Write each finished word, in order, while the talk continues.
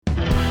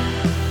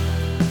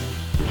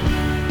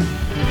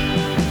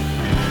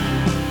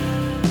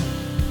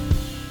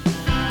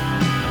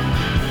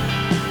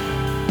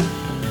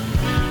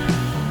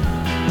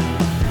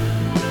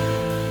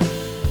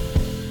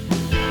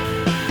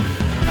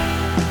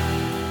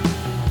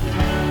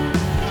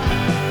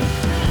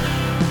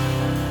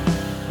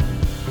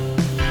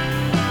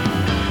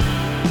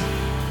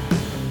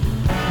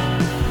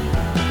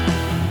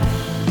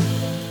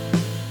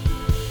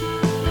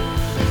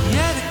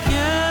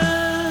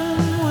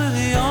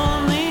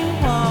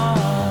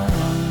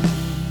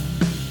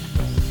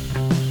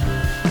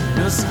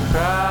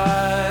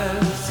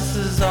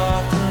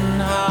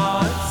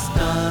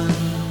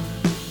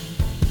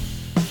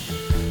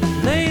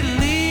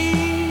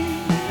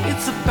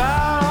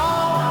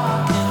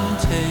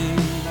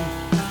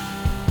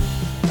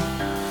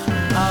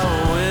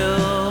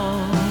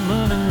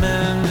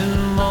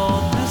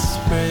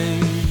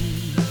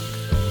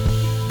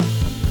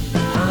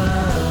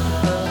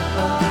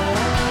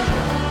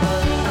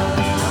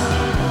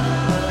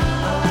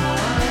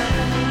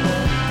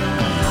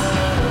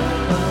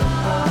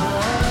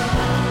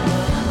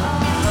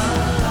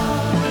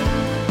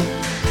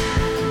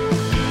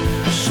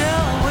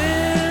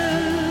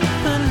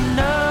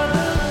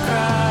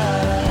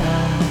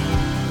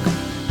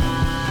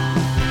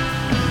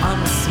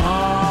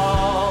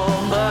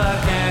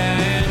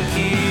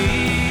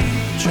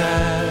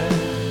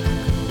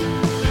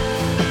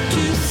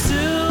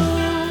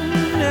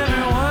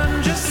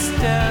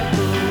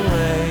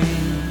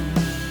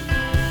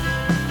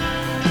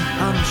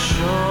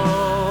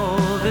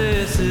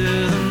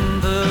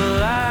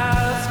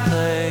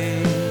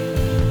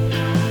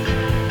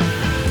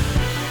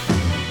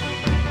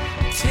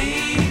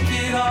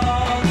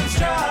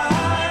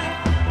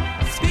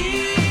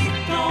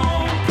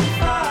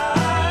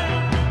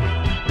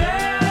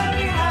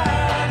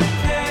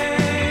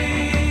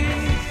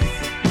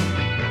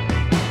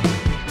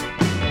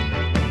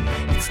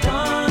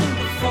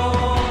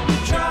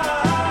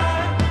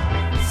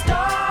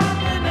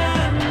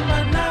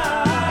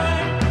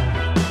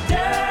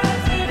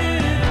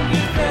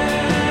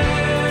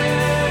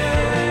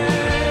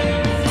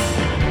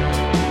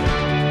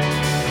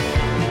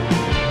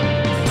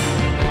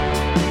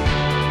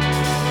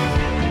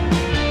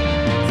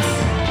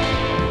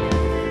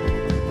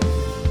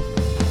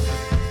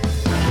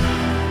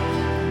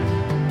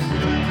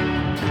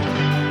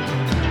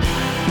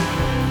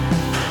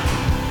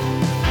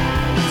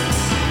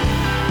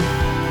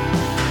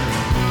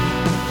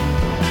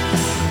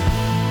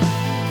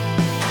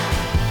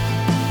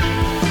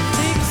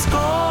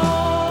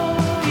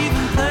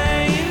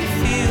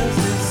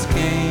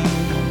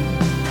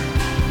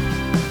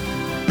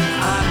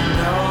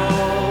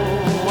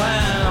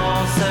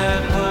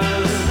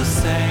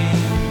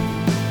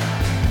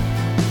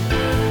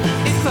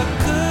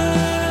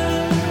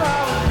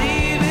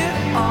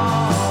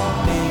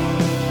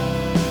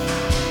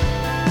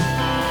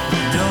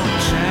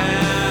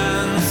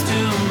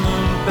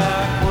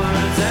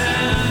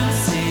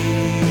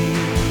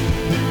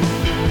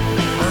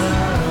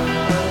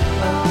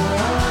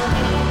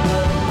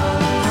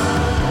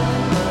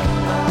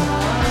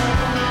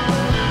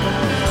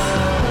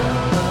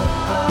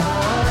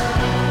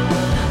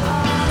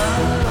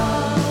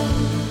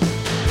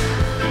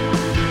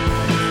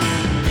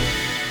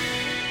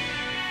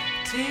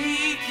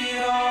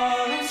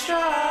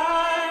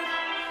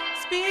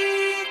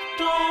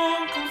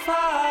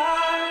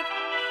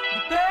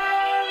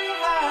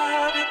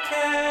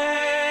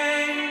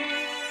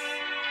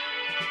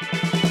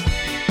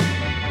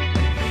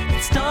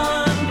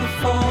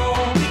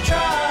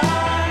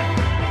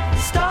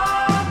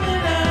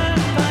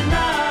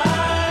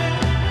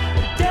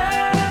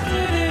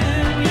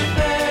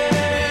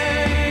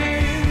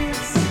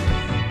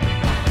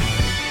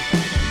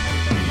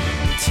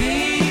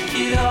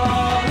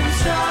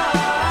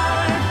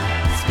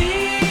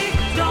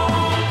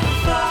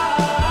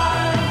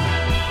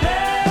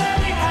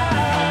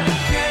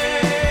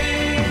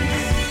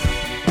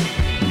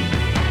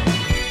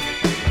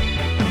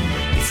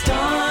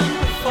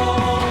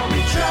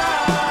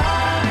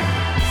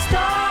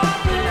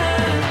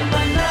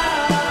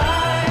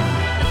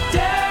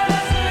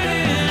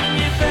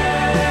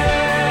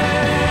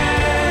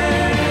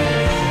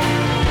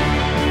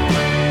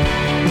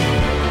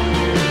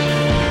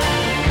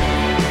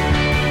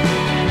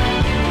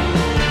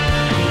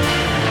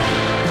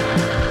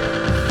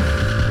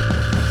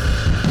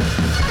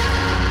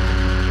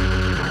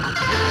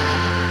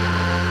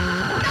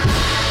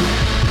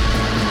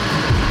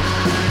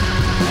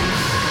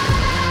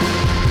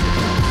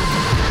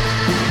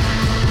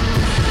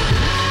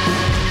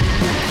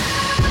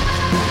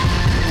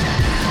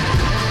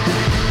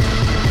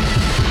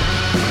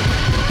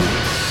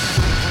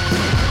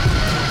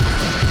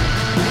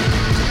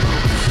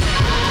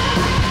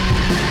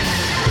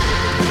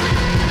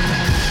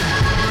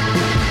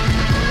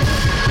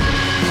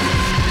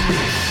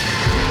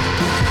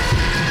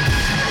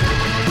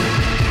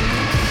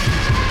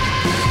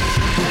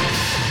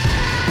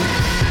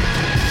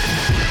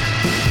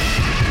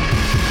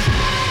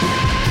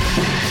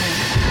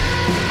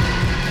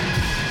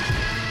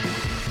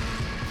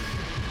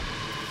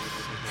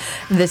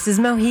This is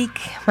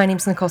Mohique. My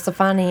name's Nicole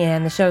Stefani,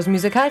 and the show's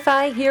Music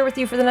Hi-Fi, here with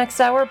you for the next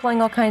hour,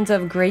 playing all kinds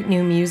of great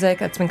new music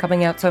that's been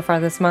coming out so far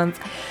this month.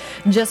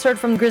 Just heard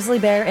from Grizzly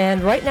Bear,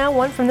 and right now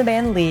one from the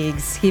band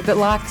Leagues. Keep it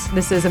locked.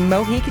 This is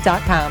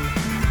Mohique.com.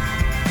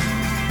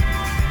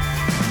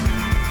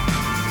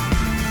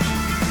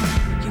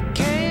 You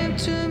came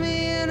to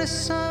me in a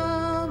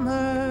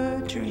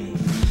summer dream.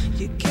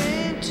 You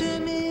came to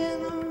me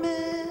in a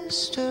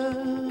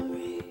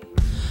mystery.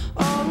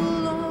 All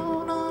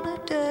alone on a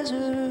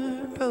desert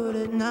road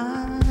at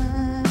night.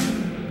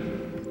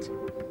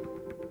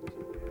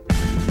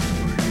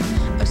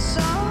 I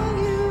saw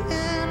you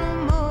in a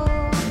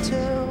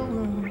motel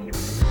room.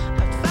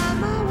 I'd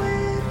find my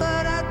way,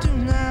 but I do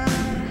not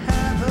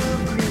have a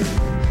clue.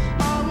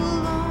 All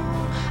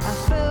alone, I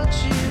felt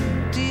you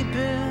deep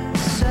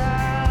inside.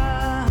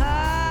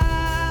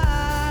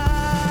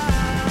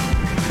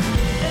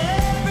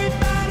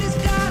 Everybody's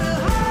got a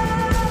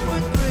heart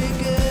worth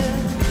breaking.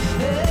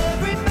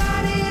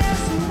 Everybody has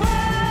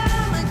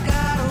someone that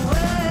got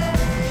away.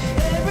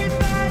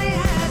 Everybody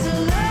has a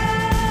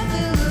love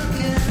they're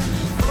looking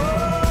for.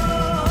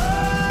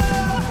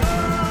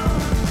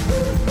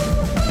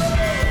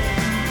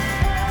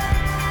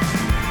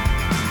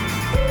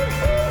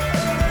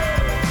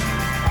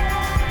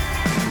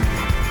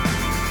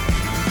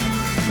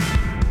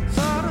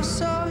 Thought I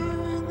saw you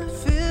in the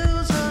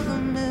fields of the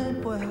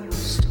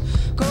Midwest.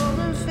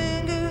 Golden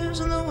fingers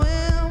in the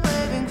wind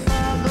waving,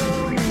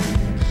 follow me.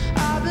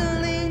 I've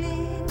been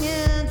leaning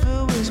in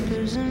for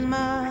whispers in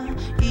my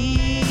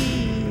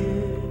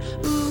ear.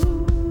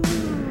 Ooh.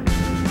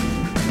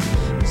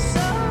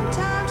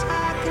 Sometimes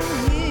I can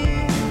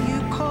hear you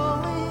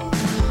calling,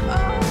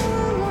 all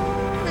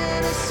alone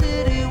in a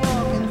city,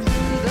 walking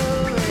through the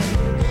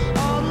rain.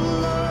 All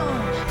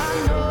alone, I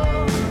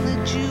know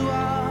that you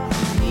are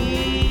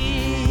near.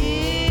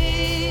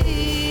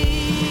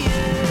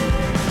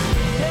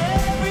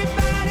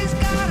 Everybody's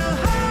got a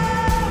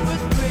heart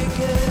worth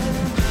breaking.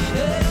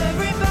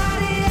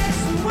 Everybody has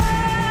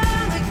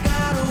someone that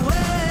got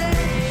away.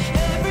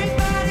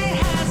 Everybody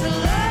has a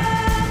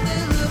love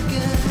they're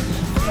looking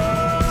for.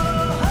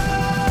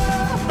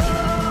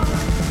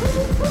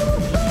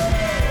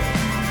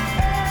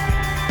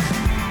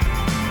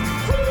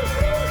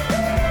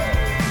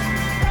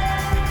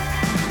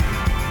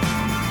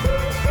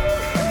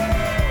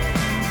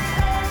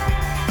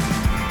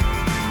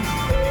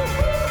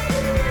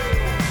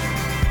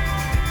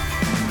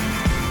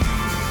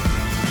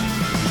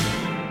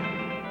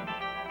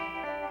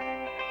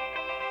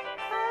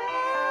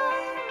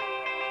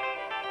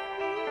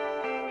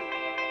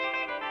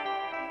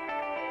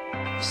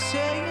 You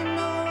say you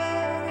know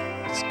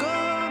where it's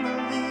gonna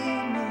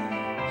lead me.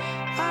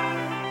 I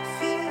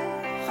feel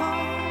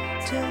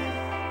haunted.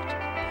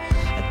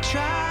 I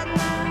tried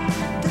not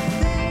to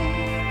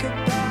think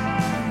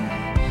about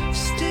it.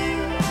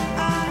 Still,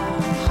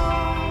 I'm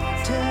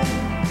haunted.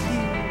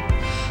 You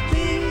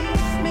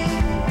leave me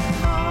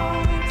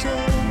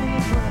haunted.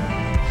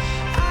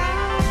 I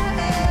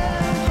am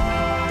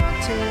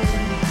haunted.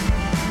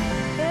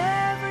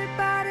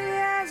 Everybody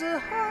has a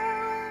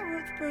heart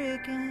worth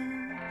breaking.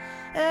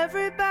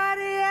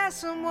 Everybody has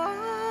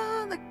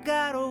someone that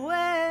got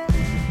away.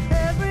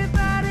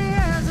 Everybody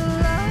has a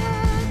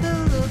love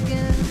they're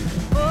looking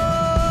for.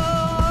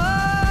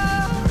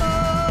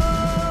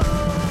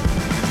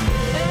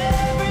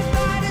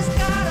 Everybody's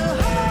got a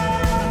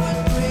heart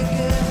worth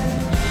breaking.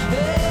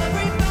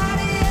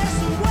 Everybody has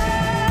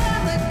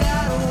someone that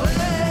got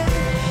away.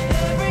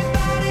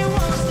 Everybody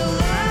wants the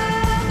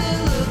love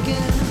they're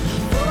looking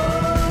for.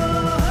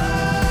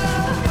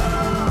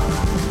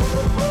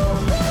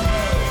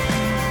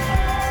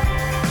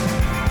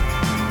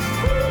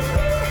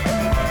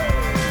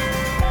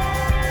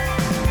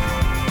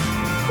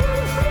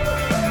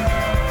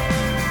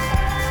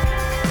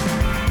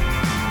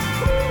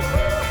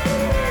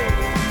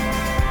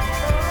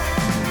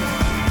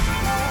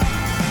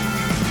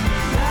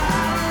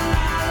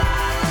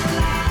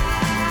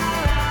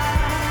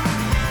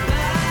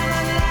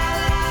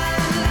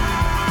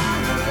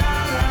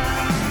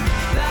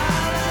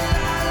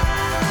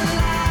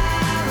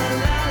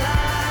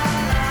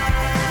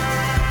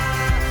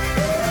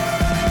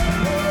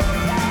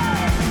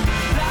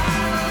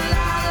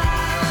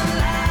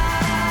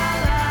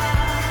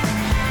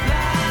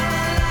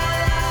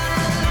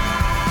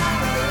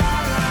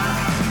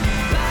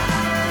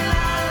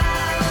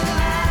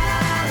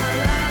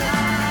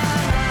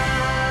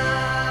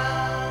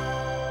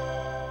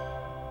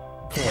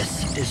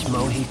 This is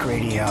Mohique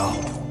Radio.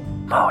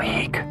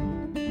 Mohique.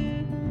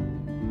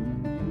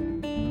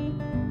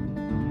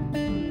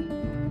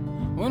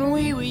 When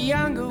we were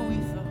younger, we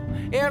thought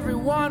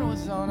everyone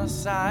was on our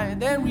side.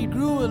 Then we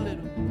grew a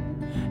little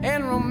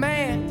and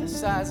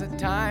romanticized the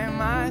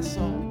time I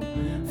saw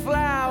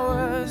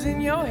flowers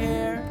in your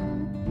hair.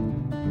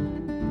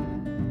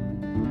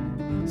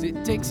 'Cause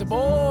it takes a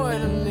boy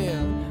to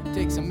live, it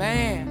takes a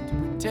man to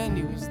pretend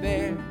he was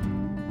there.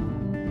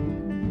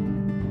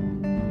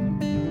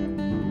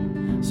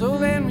 So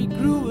then we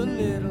grew a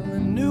little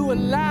and knew a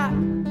lot.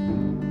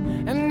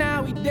 And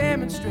now we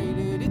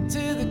demonstrated it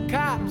to the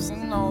cops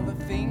and all the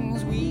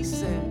things we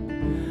said.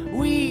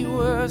 We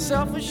were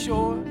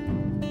self-assured.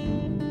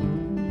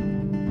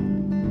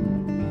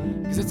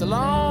 'Cause it's a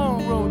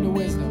long road to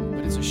wisdom,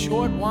 but it's a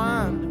short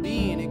one to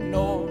being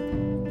ignored.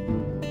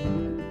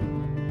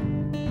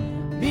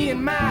 Be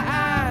in my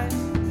eyes,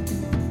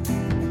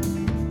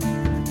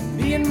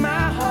 be in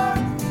my heart,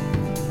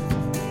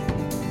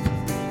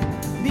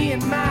 be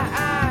in my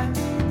eyes,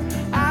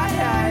 I,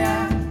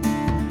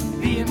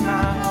 be in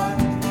my heart.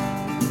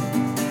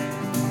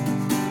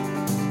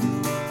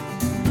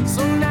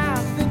 So now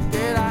I think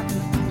that I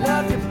could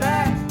love you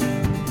back,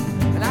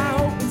 and I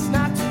hope it's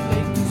not too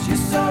late, 'cause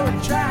you're so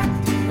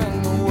attractive and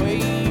the way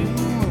you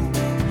move,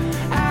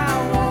 I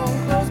won't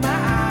close my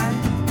eyes.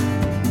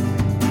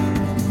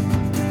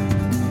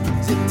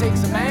 'Cause it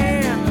takes a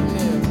man to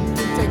live,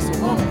 it takes a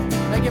woman to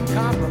make him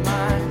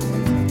compromise.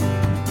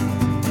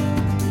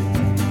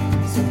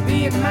 So be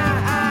in my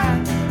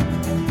eyes,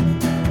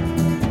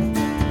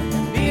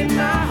 be in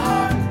my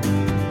heart,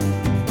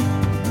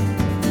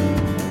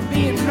 be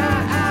in my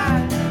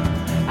eyes,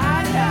 I,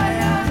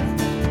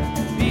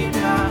 be in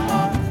my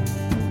heart.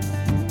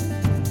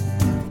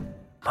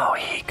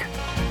 Mohique.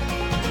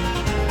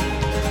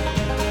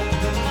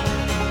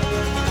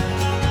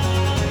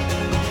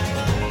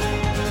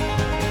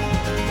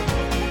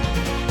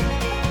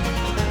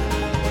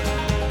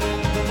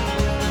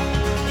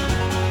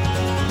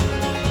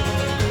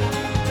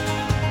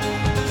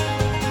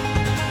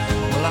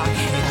 Well, I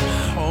came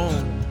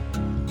home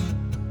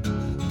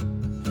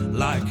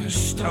like a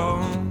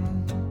stone,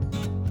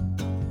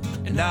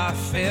 and I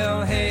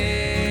fell heavy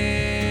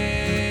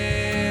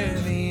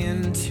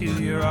into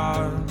your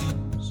arms.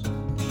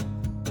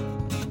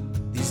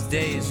 These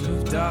days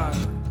of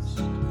dust,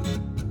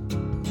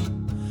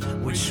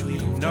 which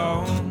we've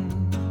known,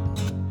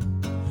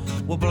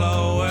 will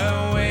blow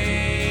away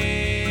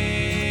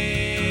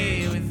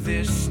with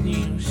this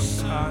new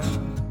sun.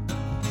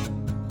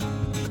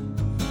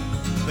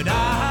 But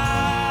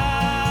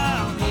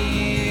I'll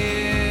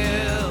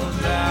kneel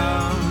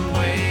down,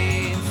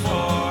 wait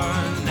for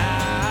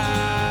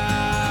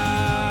now.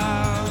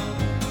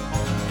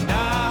 And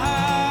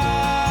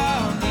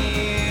I'll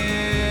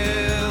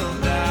kneel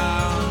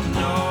down,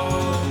 know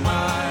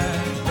my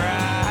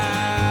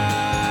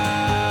ground.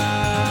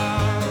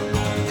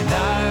 And I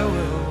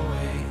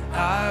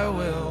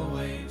will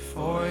wait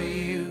for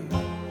you.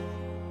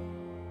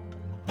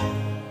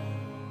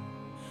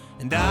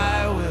 And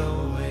I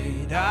will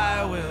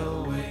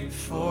wait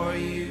for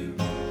you.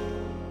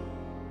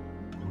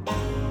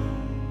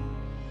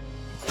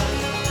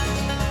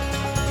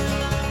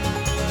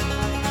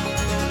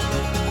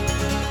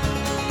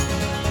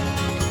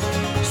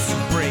 So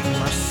break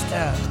my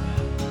step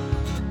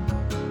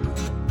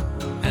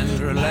and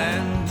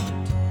relent.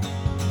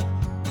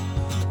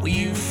 Well,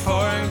 you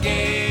forgave,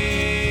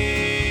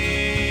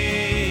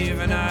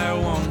 and I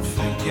won't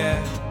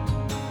forget.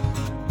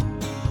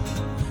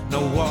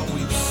 Know what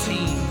we've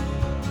seen,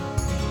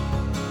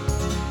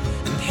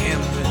 and him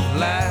with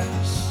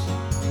less.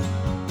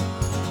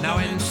 Now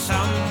in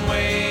some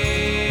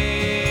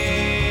way,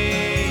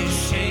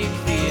 shake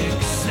the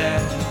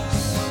excess.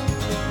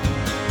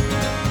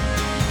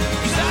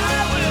 'Cause I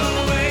will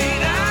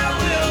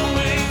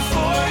wait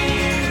for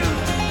you.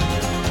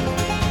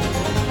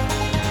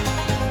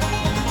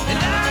 And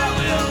I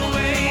will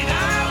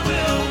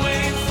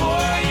wait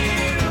for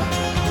you.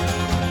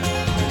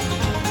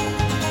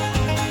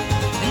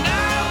 And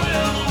I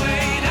will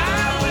wait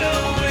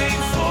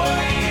for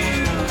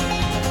you.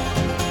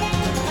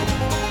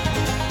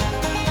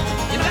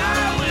 And I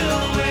will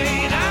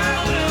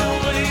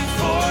wait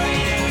for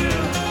you.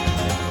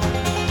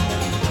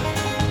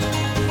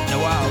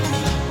 Now I'll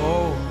be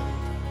old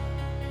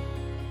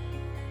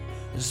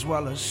as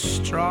well as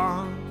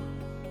strong,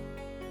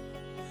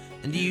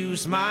 and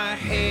use my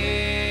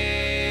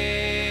head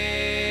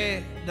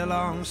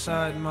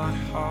alongside my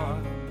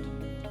heart.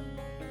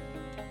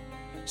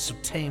 So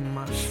tame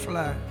my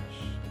flesh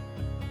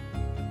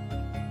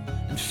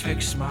and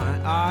fix my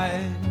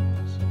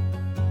eyes,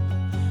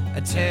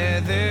 a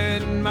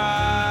tethered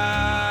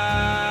mind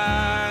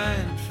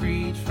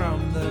freed from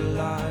the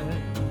lies.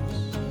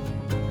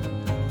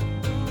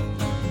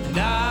 And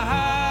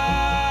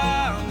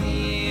I'll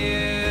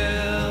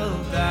kneel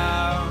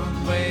down,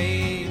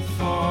 wait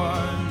for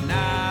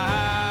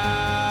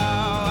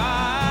now.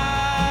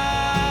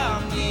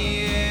 I'll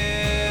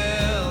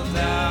kneel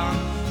down,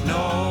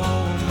 know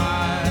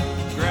my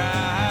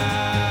ground.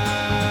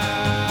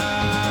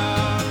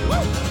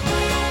 Woo!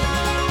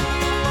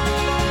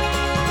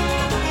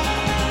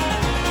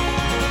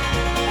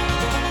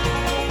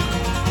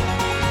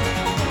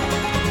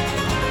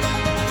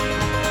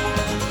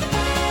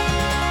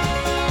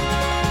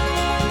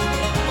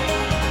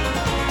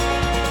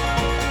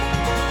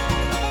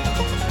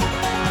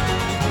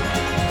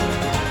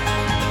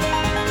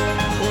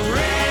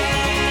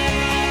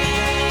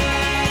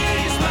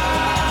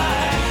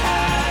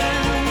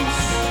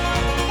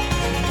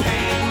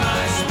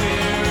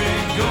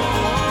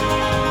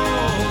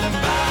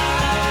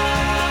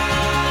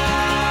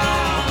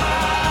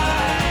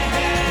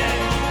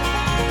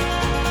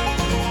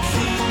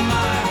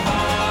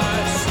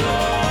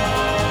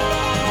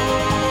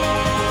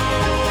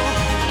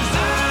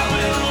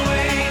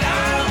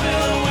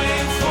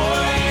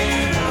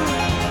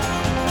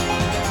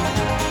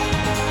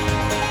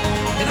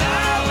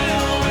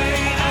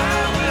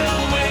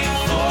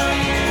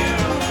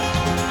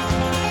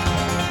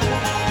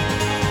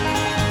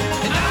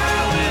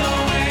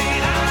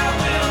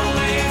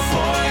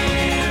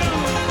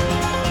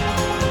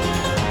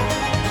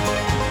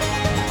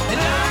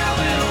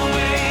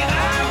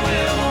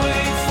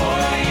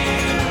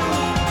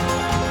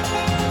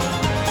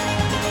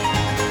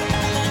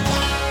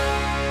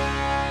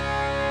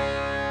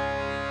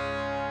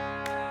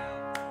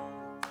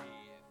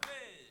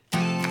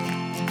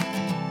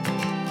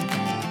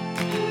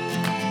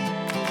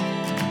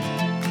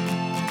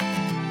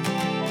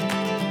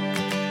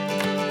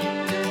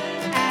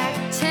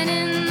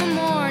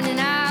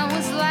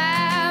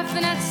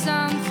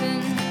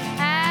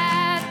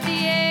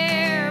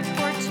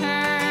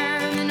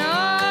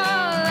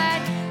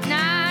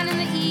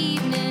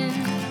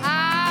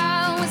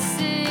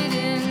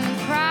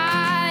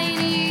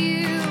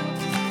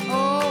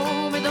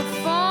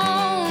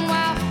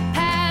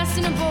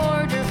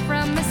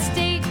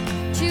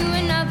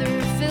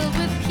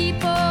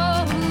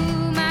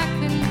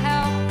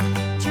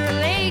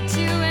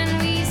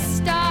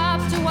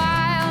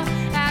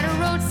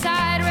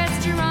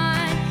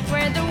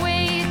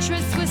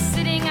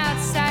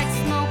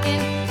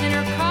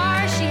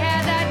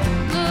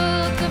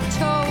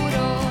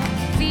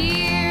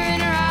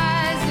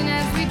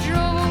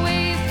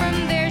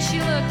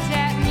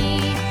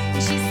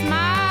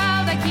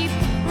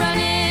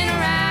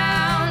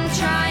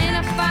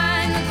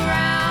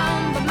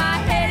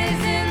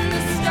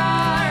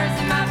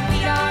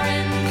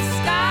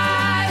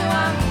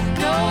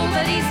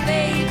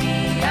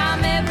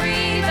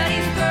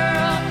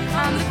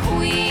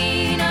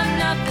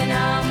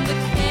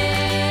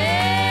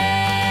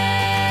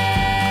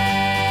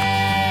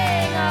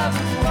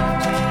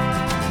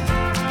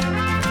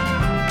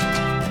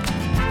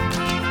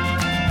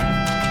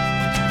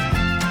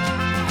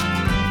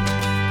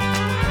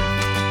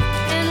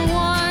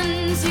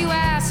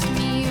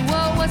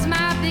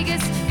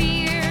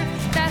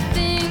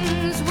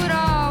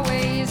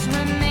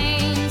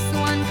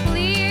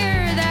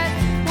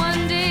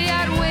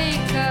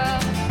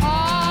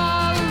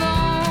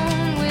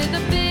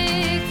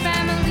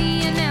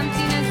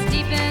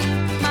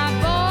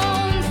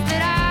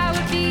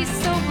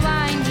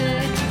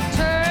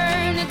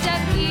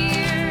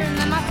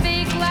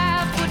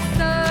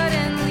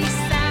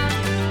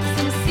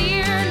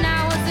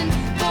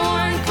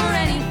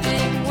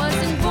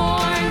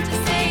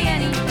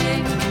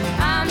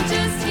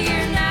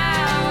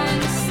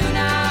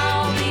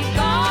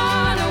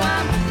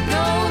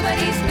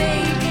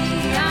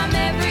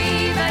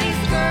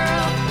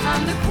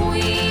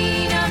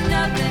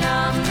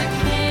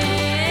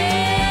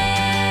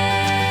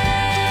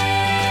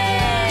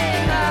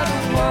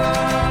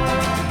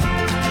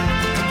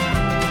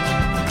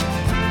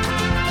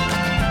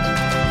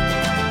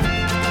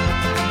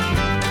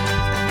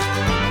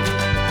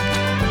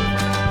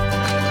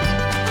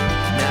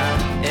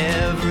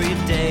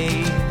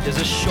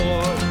 a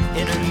short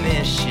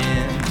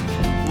intermission.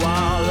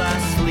 While I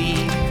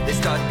sleep, they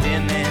start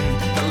dimming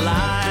the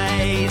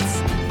lights.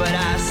 But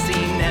I've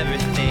seen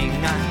everything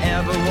I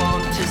ever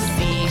want to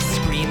see.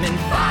 Screaming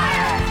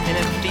fire in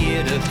a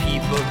theater,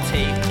 people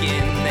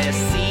taking their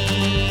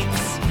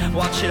seats.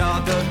 Watch it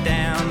all go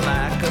down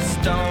like a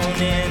stone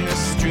in a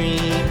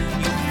stream.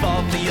 You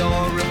fall for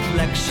your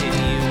reflection,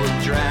 you will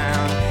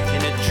drown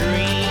in a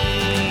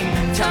dream.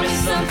 Tell me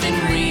something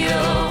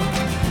real,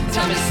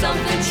 tell me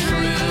something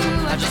true.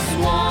 I just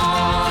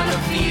wanna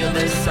feel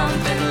there's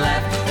something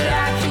left that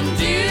I can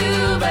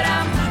do. But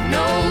I'm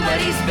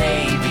nobody's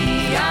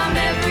baby, I'm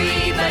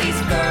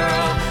everybody's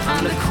girl.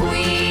 I'm the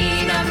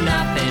queen of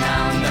nothing,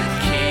 I'm the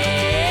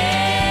king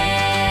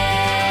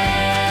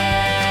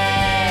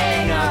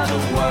of the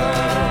world.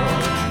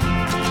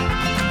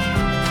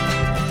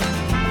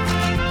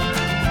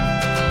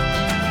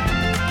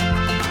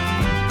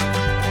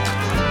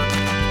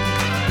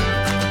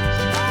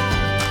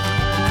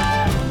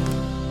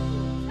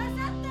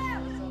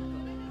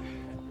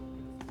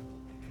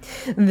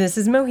 This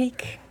is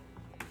Mohique.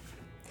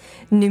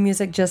 New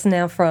music just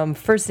now from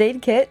First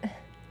Aid Kit.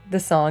 The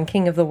song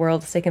King of the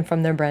World is taken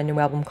from their brand new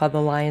album called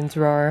The Lion's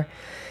Roar.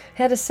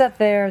 Had a set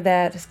there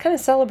that is kind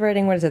of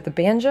celebrating, what is it, the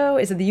banjo?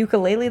 Is it the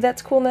ukulele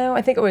that's cool now?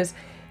 I think it was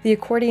the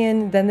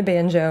accordion, then the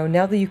banjo,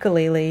 now the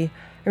ukulele.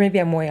 Or maybe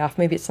I'm way off.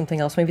 Maybe it's something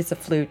else. Maybe it's a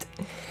flute.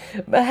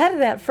 Ahead of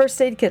that First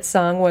Aid Kit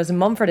song was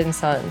Mumford &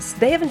 Sons.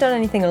 They haven't done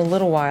anything in a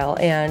little while,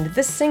 and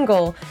this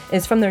single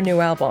is from their new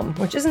album,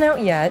 which isn't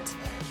out yet,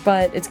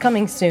 but it's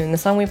coming soon. The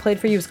song we played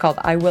for you is called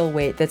I Will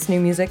Wait. That's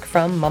new music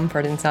from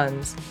Mumford &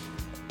 Sons.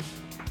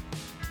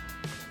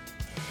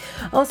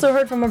 Also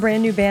heard from a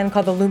brand new band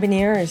called the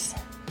Lumineers.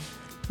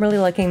 Really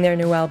liking their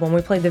new album.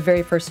 We played the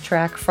very first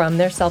track from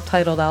their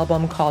self-titled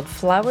album called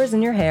Flowers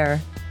in Your Hair.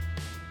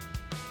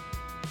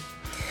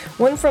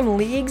 One from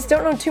Leagues.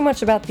 Don't know too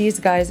much about these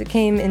guys. It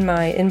came in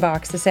my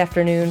inbox this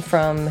afternoon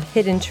from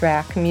Hidden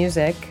Track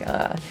Music.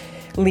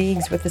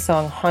 Leagues with the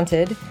song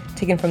Haunted,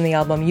 taken from the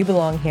album You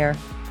Belong Here.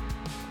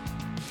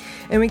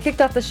 And we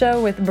kicked off the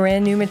show with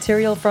brand new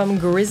material from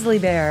Grizzly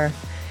Bear.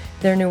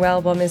 Their new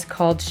album is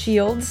called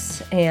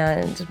Shields,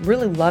 and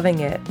really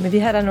loving it. Maybe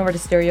head on over to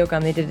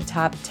Stereogum. They did a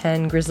top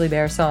 10 Grizzly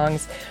Bear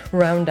songs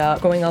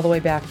roundup, going all the way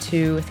back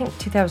to, I think,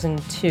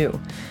 2002.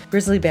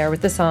 Grizzly Bear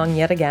with the song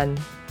Yet Again.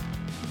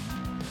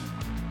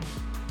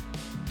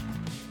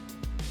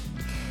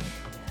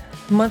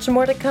 Much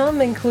more to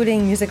come,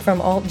 including music from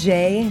Alt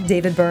J,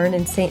 David Byrne,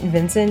 and St.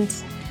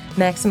 Vincent.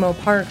 Maximo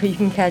Park, who you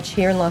can catch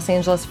here in Los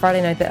Angeles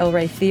Friday night at the El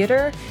Rey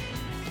Theater.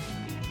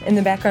 In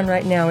the background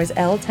right now is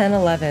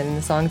L1011.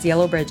 The song's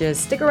Yellow Bridges.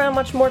 Stick around,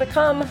 much more to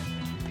come.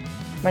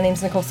 My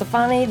name's Nicole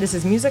Stefani. This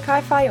is Music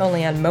Hi-Fi,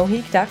 only on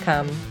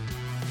Mohique.com.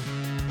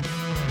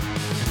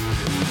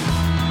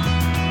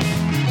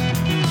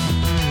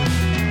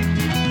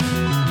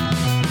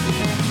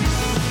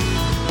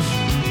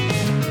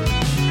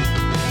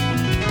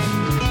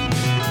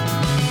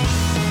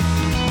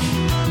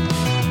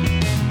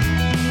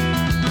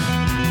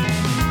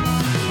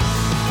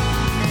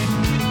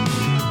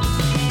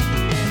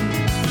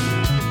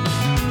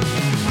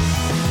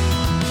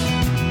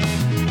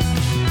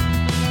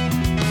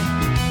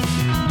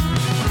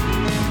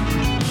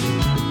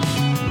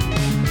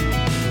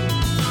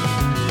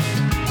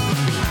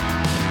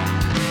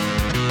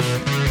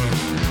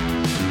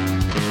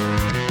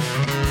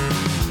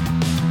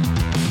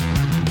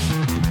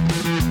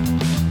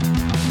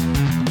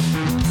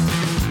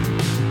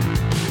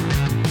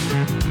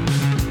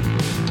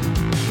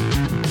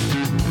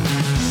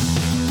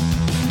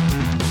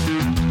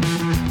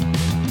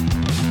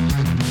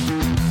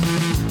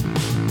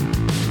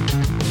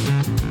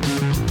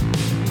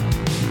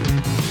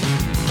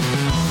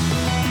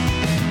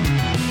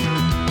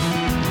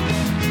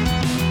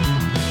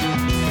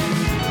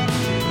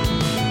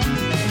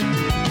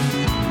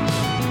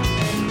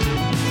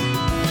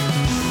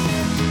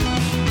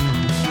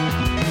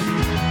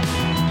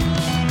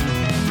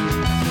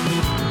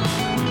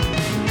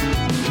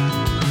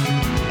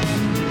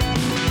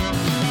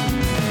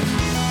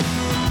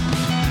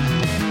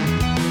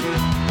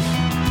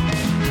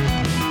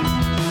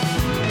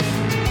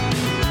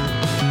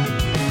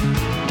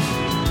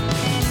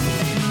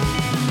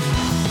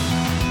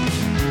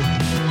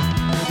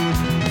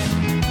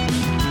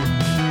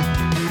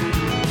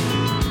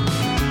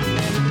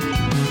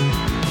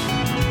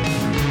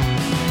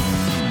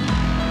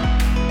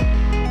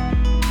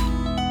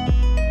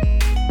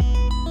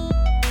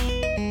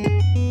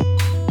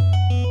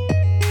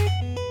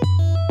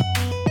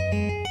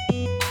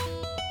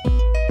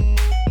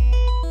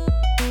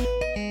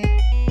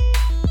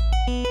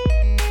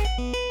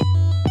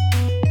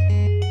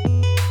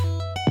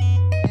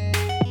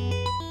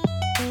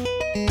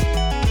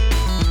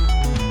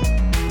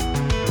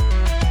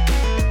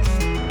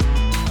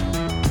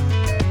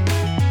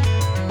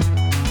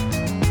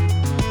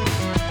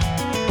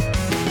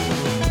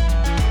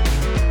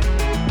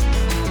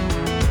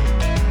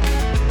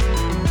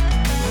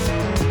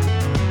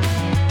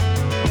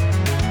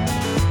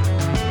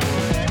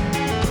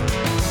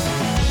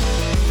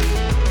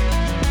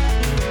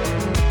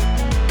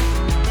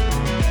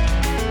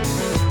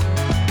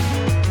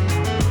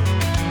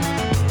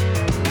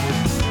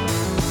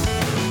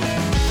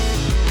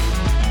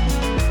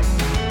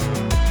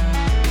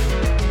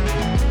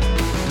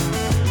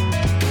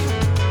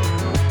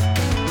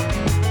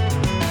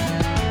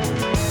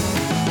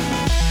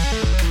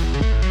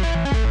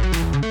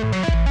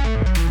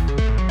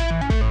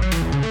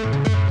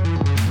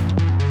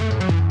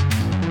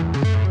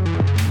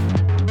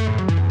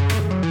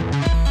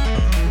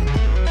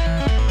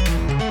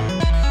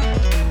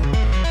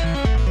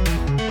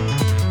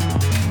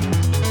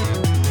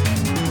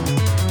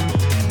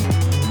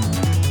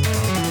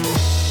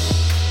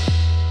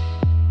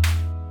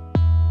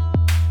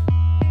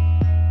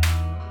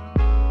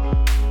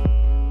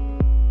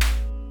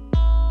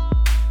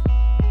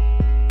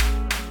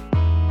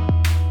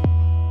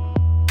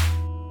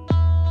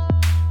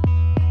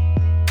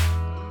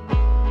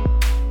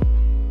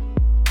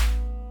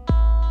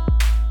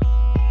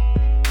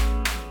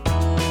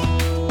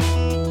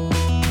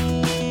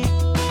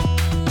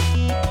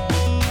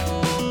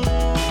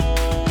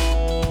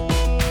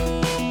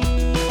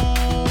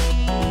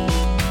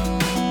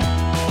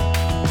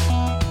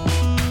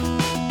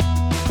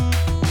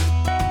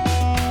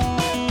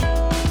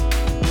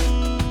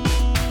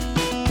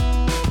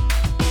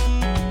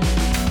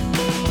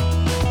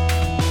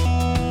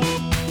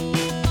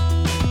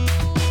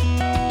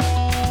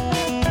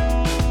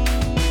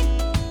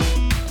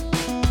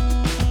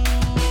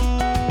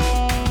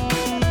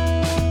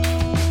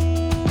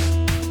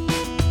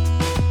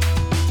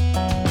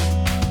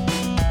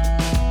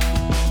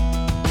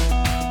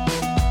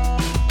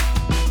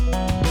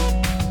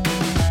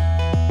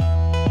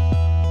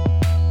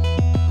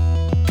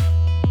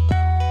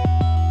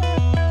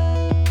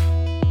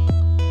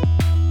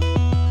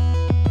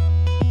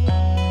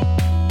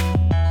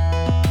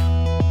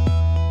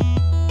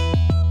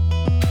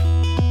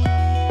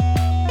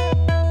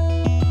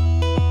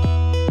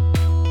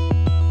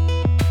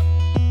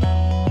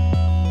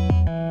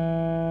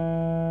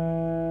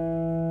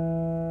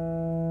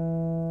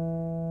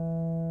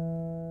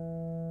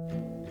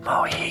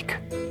 Mohique.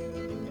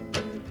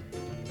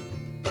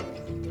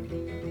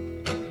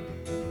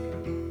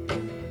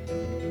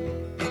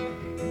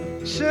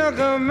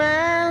 Sugar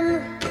man,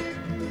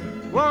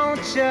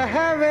 won't you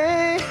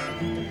hurry?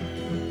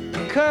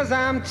 'Cause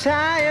I'm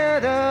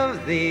tired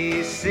of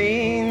these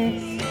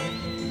scenes.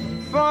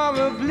 For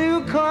a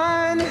blue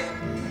coin,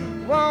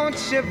 won't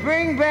you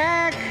bring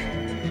back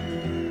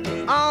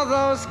all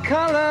those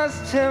colors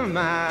to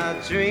my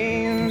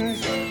dreams?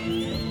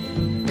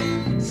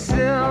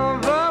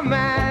 Silver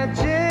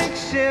magic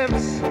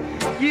ships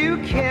you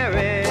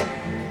carry,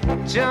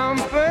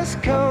 jumpers,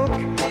 Coke,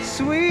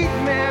 sweet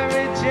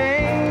Mary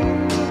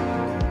Jane.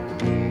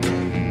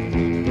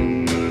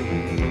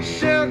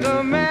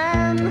 Sugar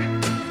man,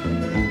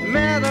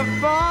 met a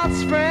false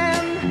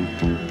friend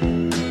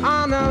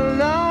on a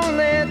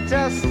lonely,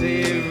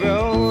 dusty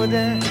road.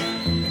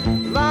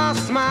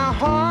 Lost my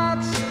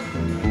heart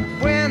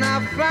when I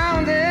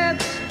found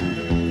it.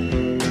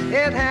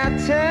 It had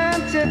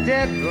turned to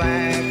dead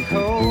black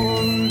coal.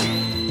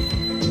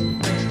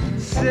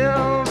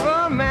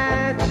 Silver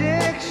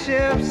magic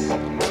ships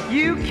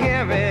you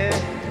carry,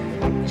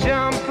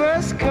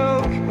 jumpers,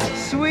 Coke,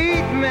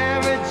 sweet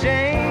Mary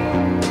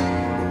Jane.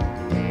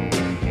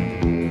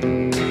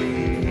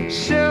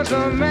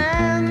 Sugar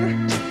man,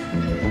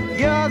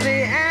 you're the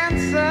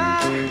answer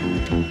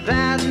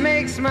that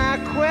makes my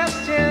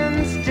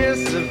questions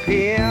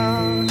disappear.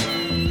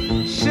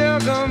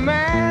 Sugar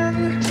man,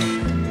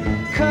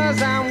 'cause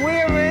I'm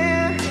weary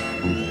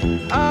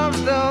of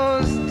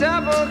those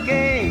double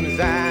games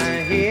I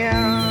hear.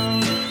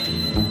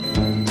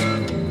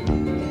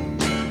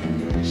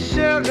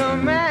 Sugar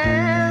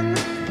man,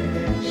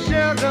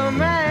 sugar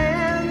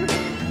man,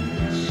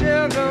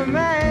 sugar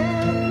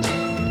man,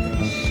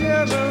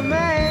 sugar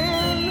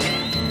man,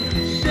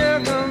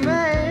 sugar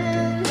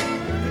man,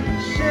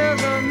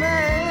 sugar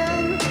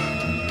man,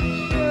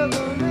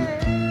 sugar man.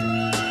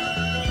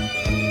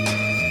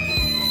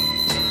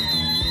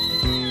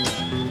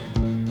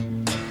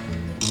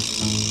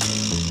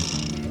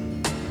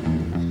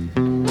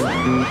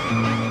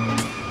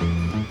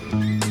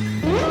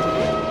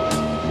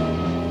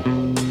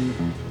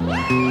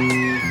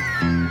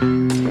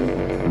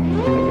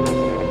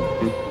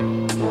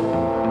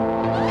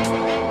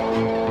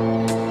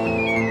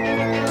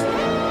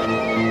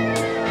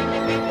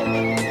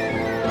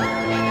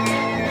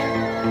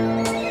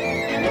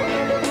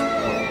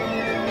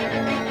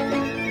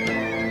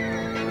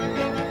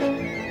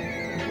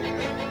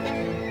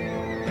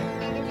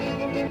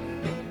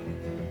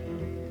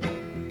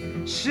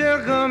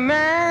 Sugar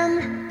man,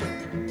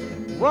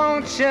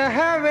 won't you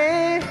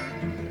hurry?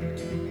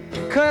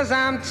 'Cause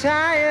I'm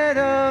tired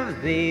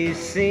of these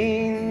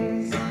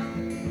scenes.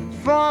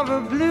 For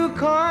a blue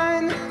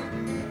coin,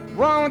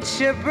 won't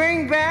you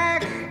bring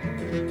back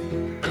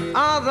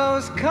all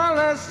those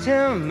colors to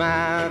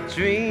my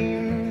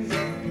dreams?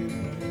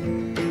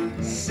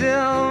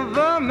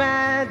 Silver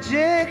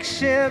magic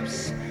ships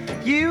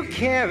you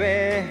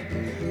carry,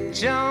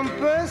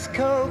 jumpers,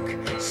 Coke,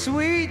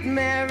 sweet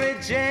Mary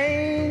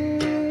Jane.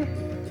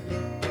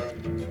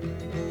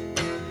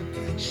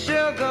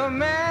 Sugar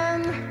man,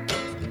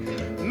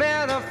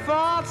 met a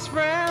false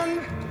friend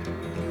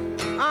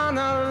on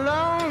a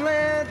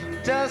lonely,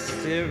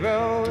 dusty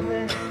road.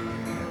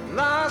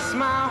 Lost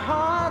my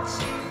heart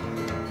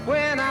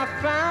when I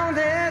found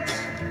it.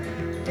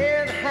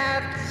 It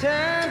had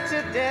turned to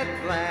dead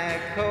black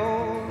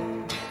coal.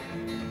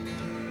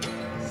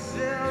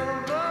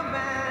 Silver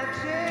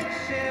magic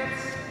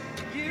ships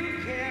you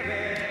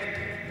carry,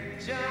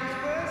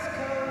 jumpers,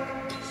 Coke,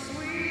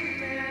 sweet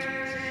Mary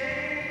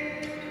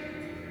Jane.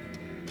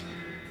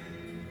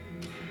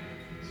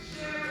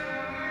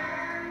 Sugar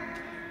man,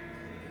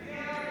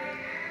 you're the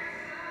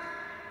answer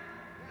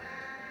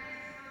that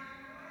makes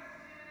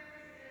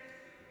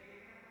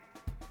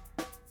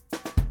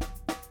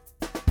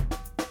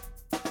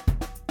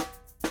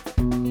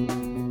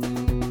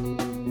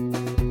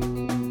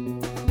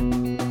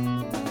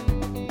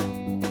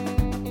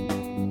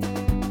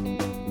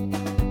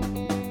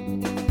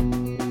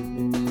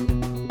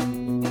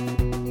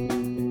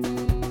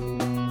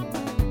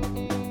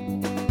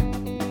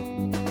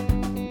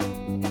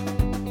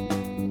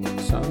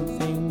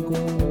something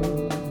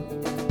good.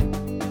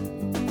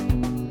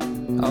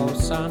 Oh,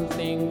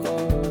 something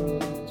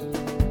good.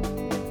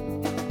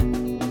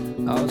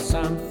 Oh,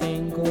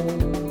 something good.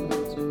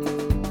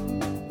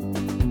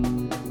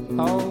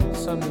 Oh,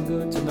 something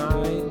good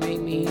tonight.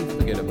 Make me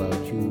forget about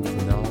you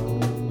for now.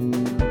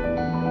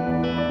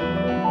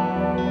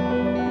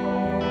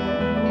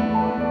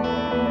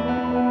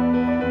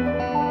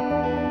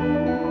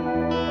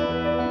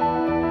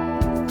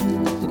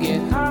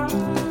 Get high,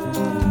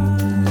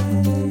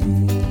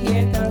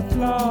 hit the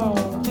floor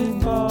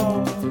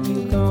before you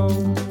go.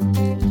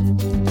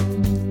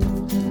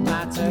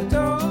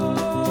 Matador,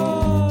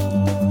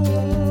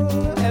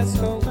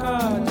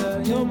 Escocada,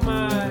 you're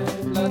my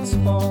blood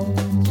sport.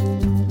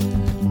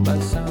 But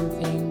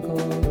something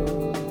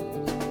good,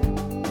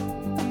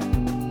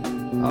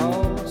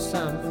 oh,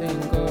 something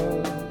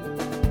good,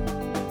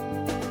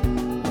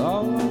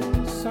 oh,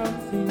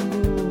 something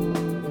good.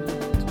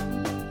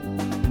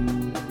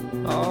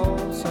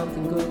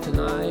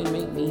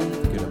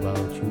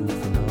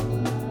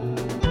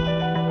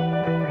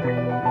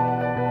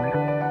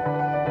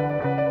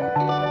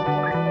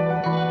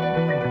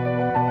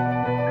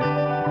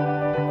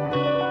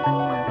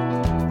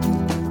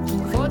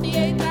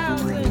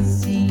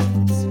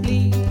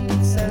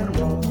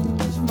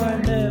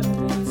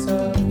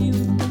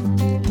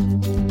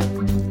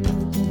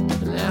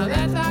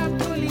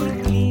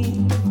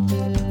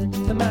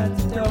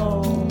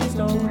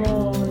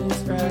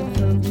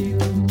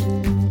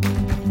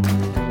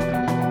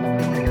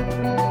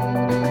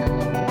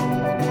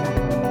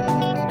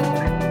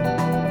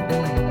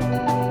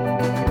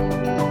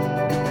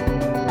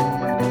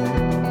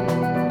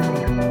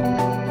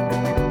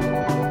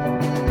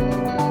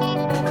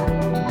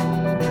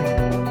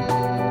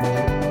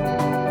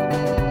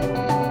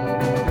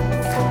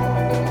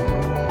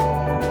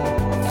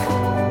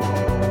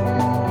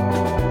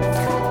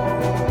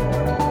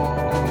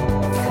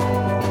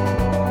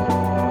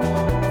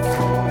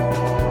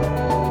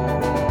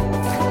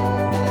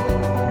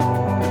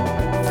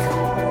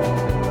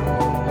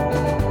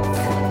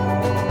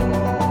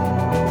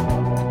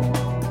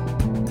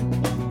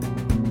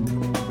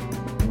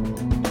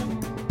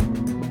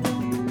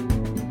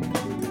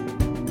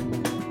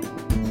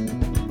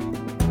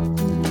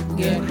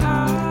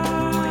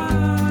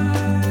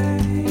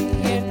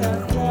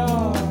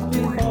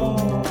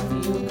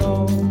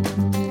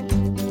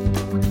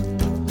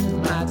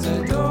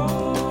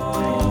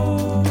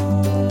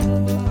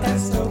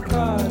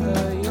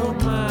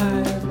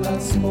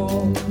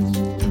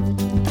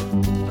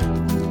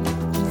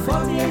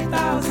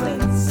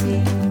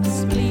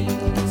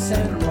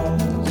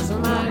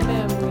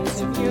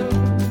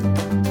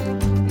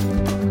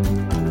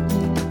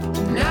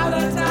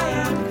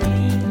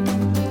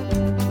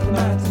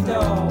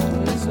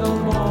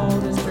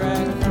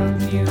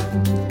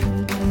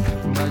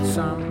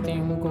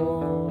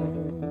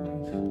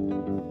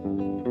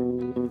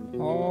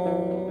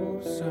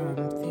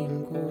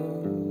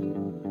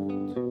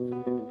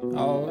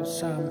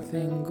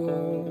 something good.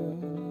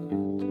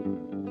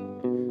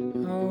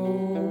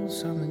 Oh,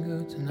 something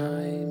good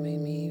tonight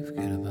made me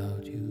forget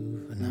about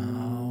you for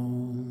now.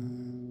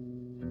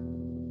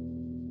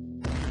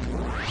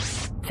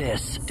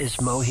 This is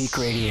Mohique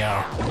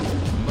Radio.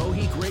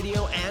 Mohique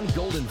Radio and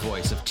Golden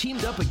Voice have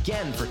teamed up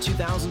again for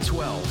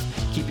 2012.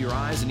 Keep your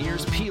eyes and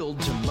ears peeled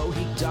to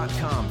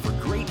Mohique.com for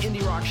great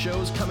indie rock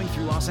shows coming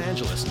through Los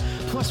Angeles.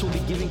 Plus, we'll be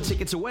giving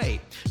tickets away.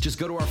 Just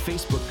go to our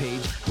Facebook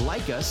page,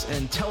 like us,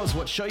 and tell us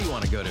what show you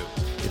want to go to.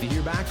 If you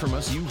hear back from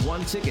us, you've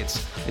won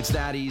tickets. It's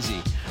that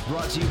easy.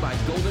 Brought to you by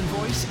Golden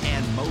Voice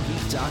and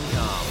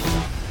Mohique.com.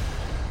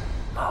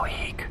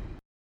 Mohique.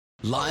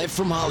 Live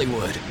from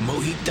Hollywood,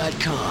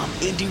 Mohique.com,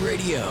 Indie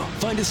Radio.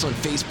 Find us on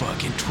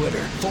Facebook and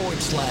Twitter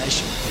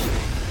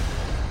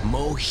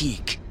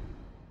 /Mohique.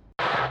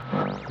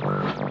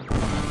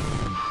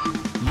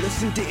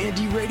 Listen to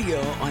Indie Radio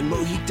on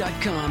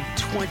Mohique.com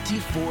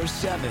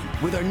 24/7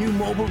 with our new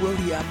mobile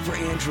roadie app for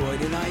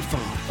Android and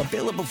iPhone.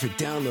 Available for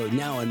download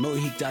now on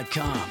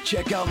Mohique.com.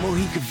 Check out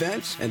Mohique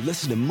events and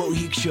listen to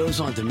Mohique shows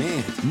on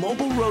demand.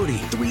 Mobile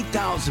roadie,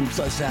 3,000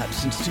 plus apps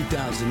since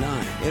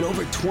 2009 and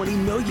over 20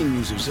 million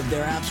users of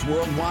their apps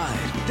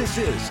worldwide. This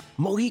is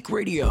Mohique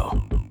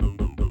Radio.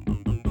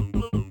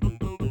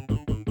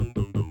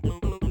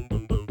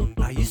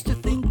 I used to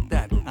think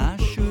that I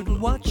should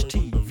watch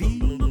TV.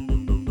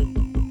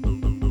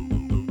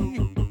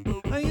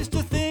 I used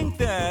to think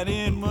that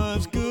it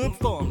was good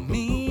for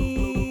me.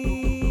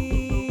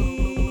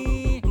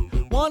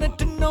 Wanted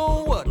to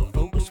know what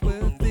folks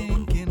were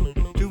thinking,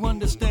 to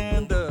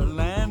understand the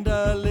land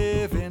I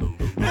live in.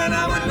 And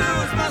I would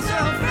lose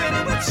myself and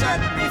it would set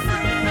me free.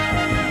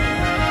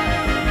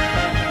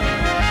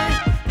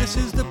 This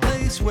is the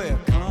place where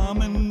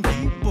common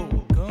people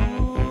go.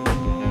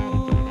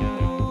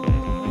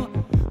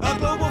 A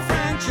global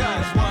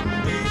franchise, one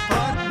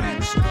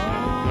department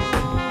store.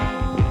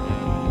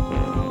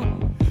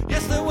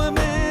 Yes, there were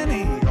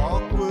many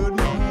awkward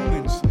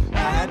moments. I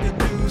had to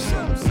do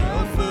some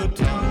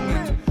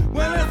self-atonement.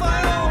 Well, if I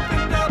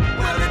opened up,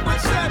 well, it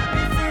would set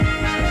me free.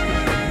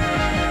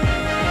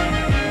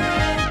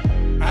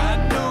 I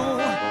know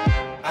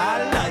I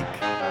like,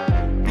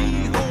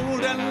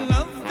 behold and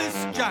love this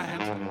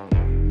giant.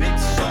 Big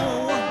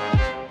soul,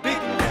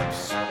 big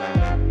lips.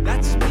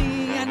 That's me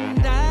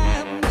and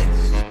I'm this.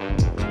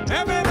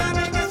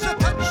 Everybody gets a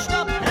touched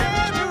up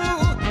hairdo.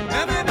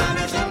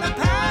 Everybody's in the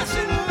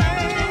passing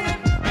lane.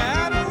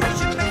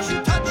 Adoration makes you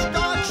touch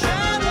dark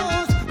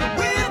shadows. The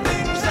weird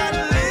things that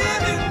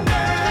live in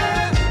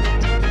there.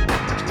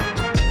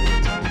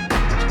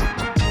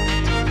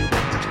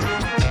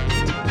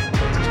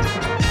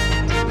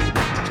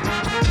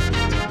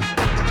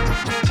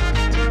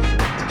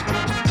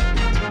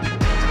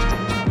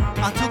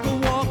 I took a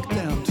walk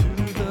down to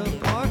the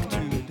park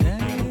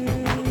today.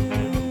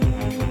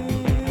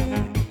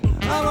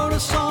 I wrote a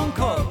song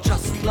called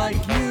Just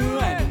Like You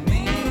and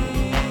Me.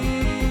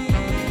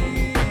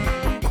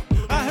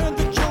 I heard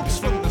the jokes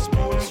from the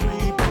sports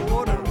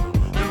reporter,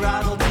 the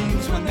rival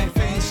teams when they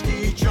faced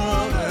each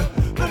other.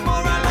 The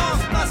more I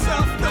lost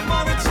myself, the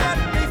more it set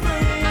me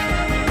free.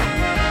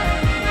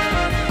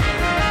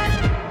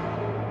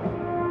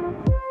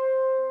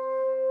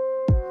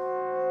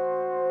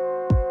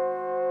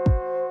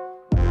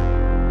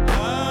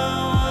 How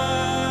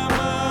am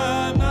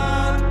I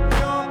not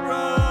your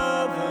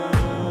brother?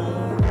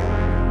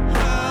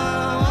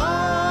 How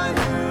are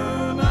you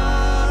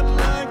not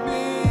like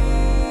me?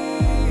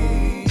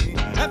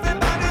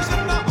 Everybody's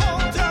in the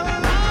hotel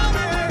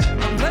lobby.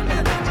 I'm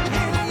living in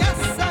here,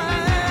 yes I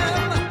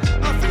am.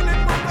 I feel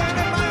it moving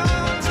in my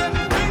arms and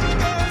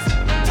fingers.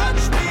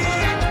 Touch me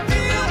and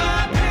feel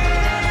my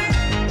pain.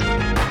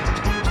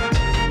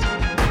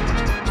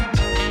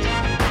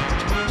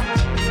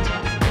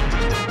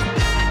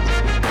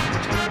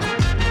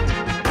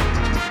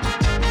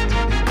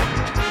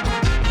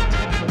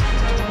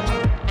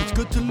 It's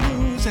good to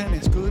lose and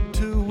it's good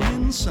to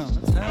win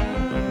sometimes.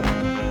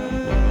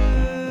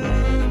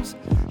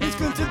 It's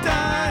good to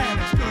die and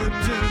it's good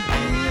to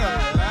be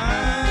alive.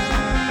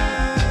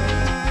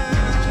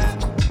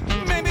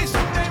 Maybe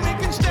someday we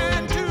can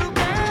stand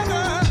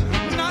together,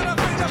 not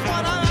afraid of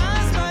what our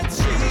eyes might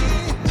see.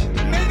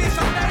 Maybe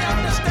someday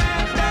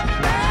understand them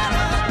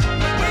better,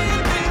 the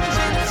weird things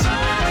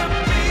inside of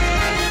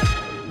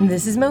me.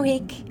 This is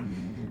Mohique.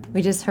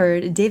 We just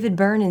heard David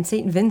Byrne and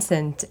St.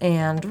 Vincent,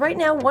 and right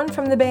now one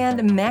from the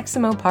band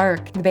Maximo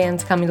Park. The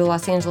band's coming to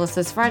Los Angeles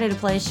this Friday to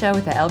play a show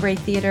at the El Rey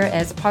Theater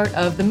as part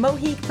of the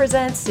Mohique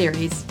Presents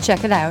series.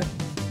 Check it out.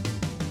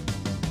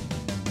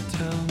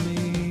 Tell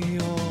me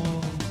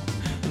all,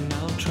 and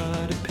I'll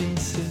try to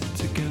piece it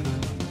together.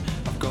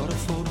 I've got a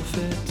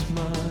photo-fit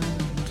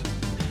mind,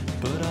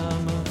 but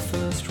I'm a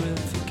first-rate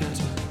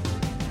forgetter.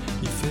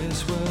 Your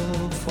face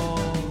will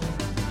fall,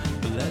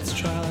 but let's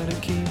try to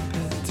keep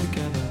it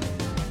together.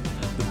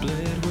 The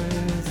blade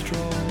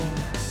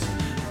withdraws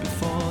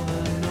before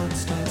the knot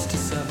starts to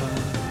sever.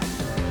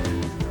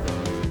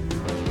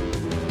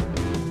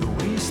 The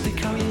way you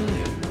stick out your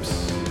lips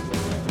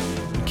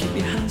and keep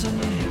your hands on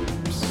your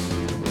hips,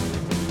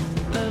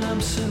 and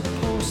I'm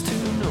supposed to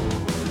know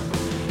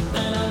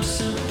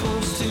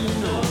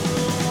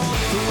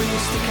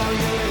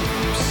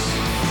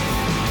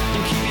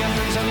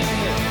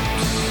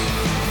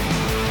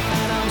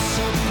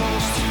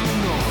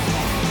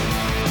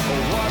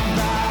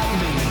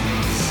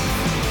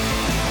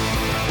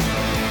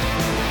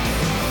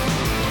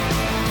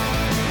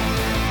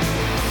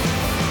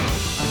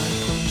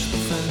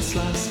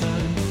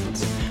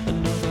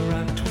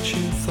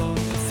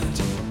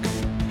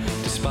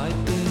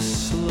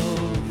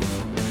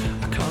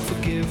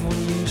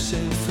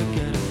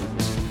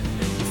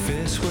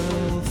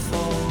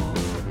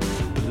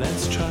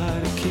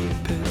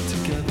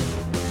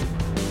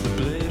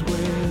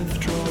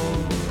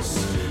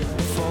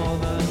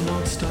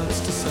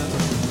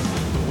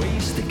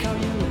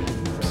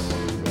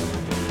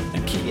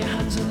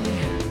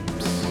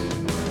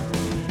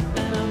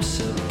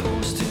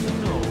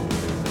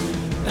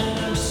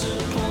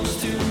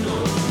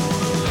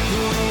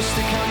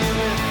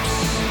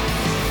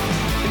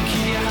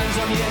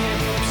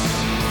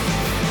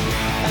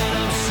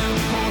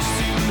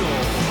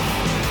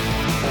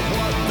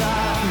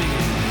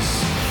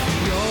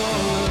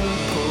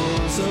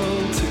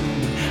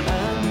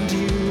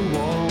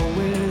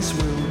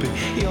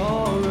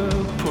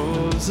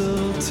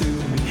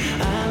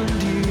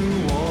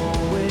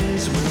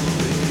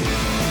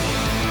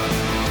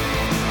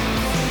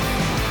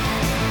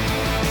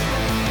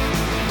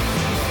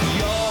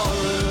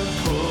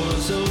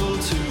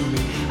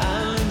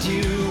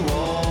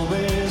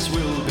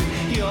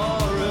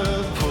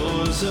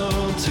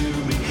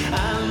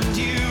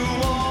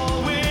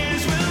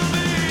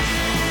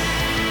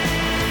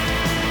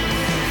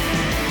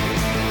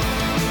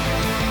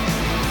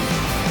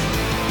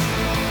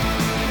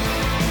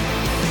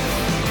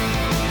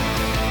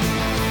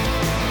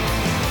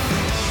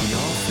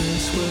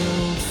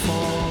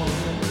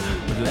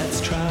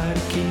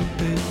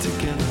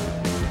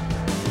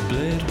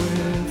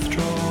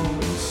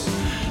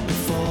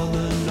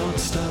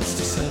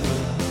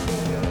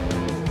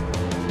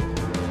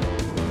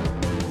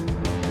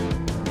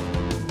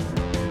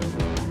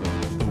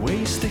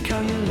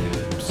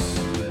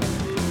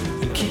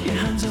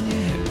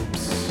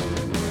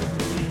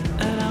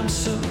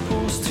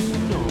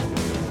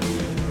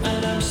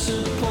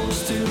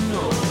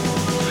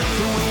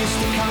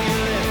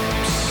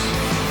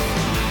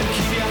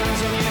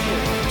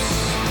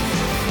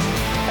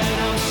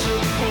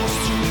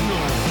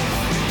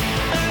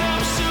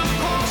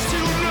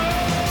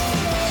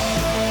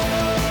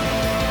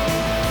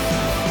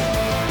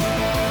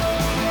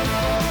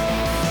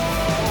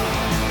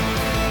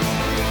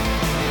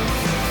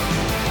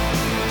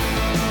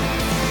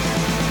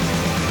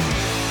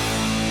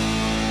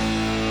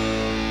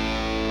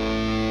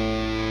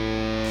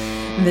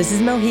This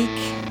is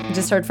Mohique. You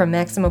just heard from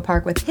Maximo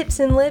Park with Hips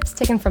and Lips,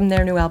 taken from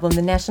their new album,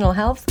 The National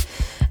Health.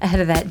 Ahead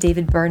of that,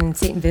 David Byrne and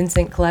St.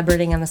 Vincent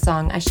collaborating on the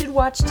song I Should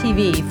Watch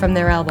TV from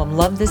their album,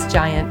 Love This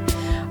Giant.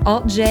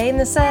 Alt J in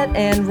the set,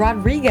 and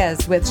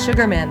Rodriguez with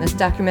Sugarman, this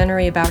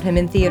documentary about him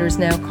in theaters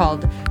now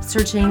called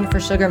Searching for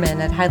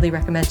Sugarman. I'd highly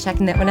recommend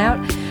checking that one out.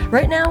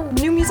 Right now,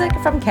 new music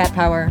from Cat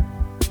Power.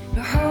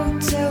 The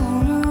hotel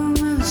room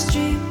in the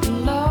street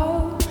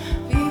below.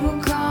 People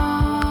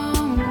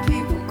come,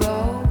 people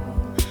go.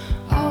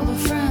 All the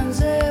friends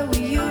that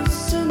we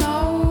used to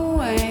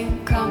know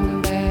ain't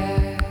coming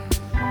back.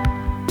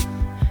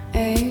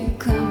 Ain't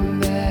coming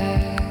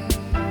back.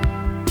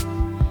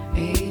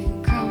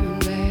 Ain't coming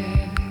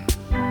back.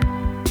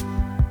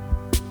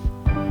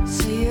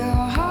 See your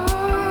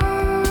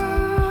heart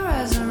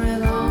as a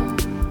rhythm.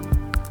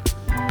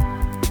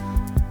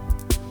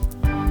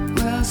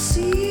 Well,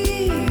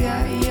 see, you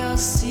got your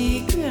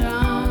secret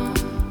on.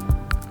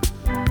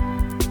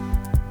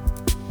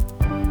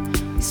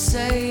 You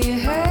say you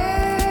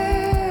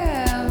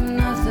have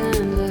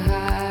nothing to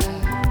hide.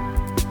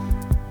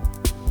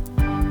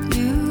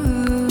 You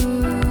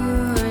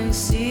and your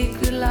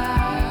secret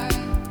life.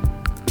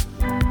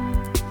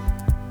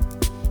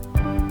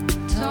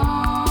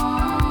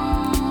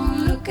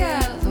 Don't look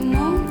at the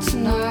moon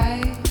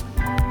tonight.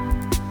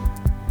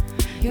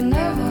 You'll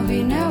never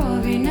be,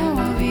 never be,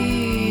 never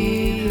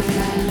be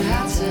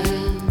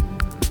Manhattan.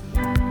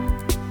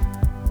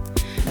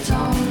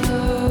 Don't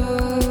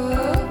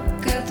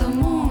look at the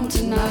moon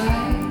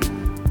tonight.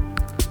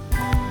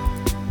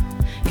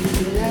 You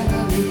can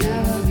never be,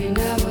 never be,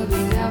 never be,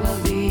 never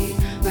be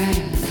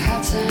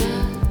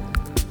Manhattan.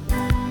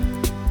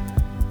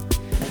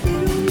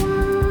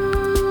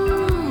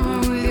 Little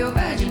one with your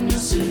badge and your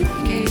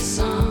suitcase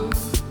on.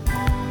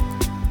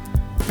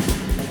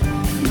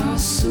 No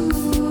suit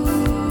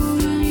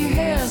and your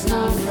hair's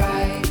not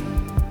right.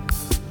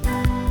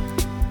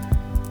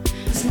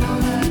 It's not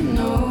that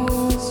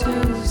knows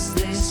who's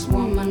this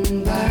woman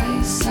by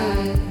your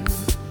side.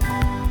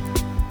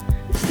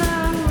 It's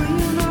not who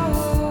you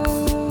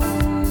know,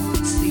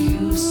 it's the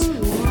use of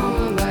a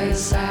woman by your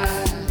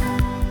side.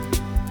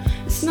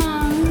 It's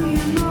not who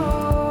you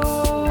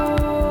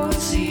know,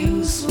 it's the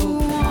use of a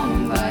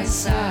woman by your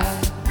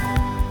side.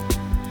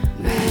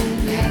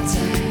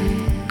 Manhattan.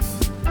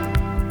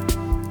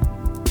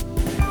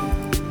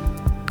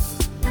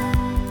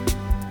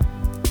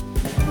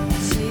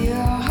 See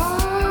your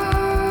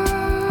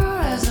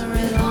heart as a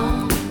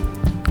rhythm.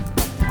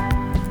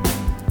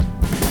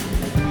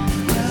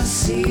 Well,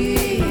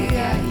 see, you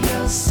got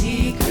your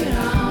secret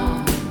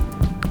on.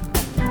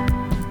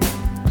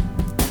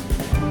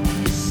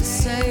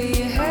 Say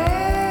you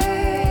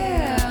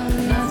have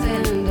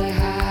nothing to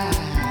hide.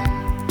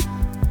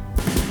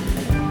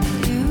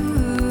 You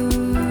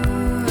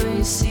and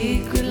your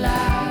secret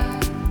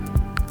life.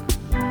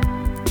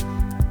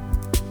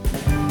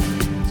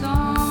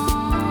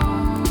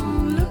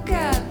 Don't look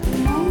at the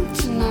moon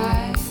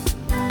tonight.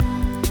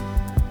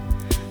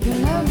 You'll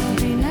never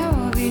be,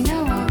 never be,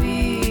 never be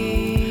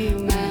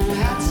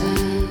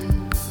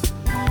Manhattan.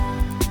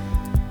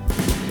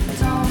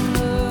 Don't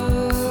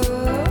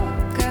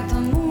look at the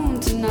moon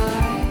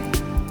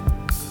tonight.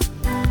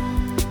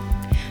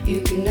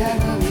 You can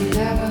never be,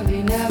 never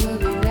be, never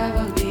be,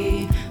 never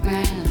be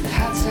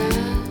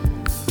Manhattan.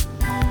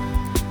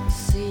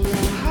 See your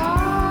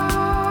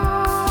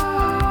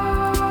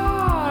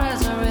heart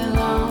as a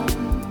rhythm.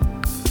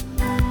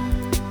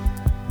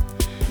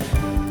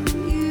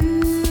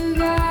 You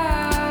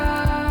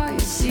got your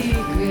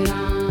secret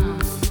on.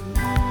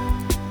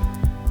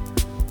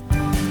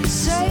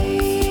 Say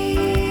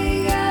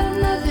you got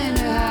nothing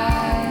to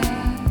hide.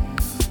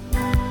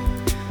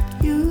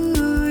 You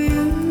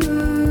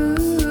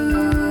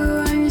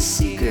and your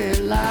secret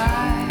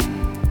life.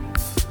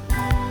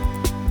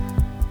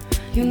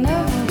 You'll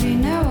never be,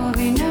 never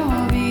be,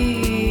 never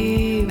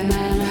be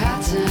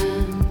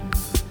Manhattan.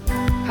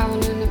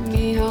 Howling at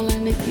me,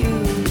 howling at you.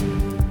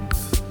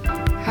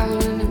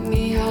 Howling at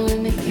me,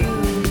 howling at you.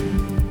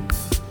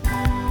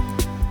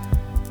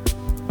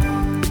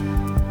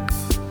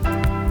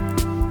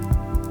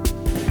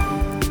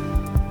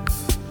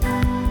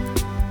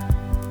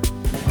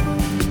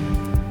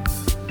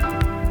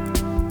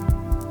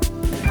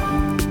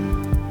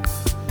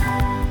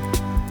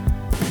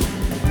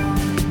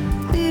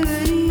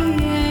 Liberty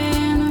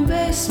and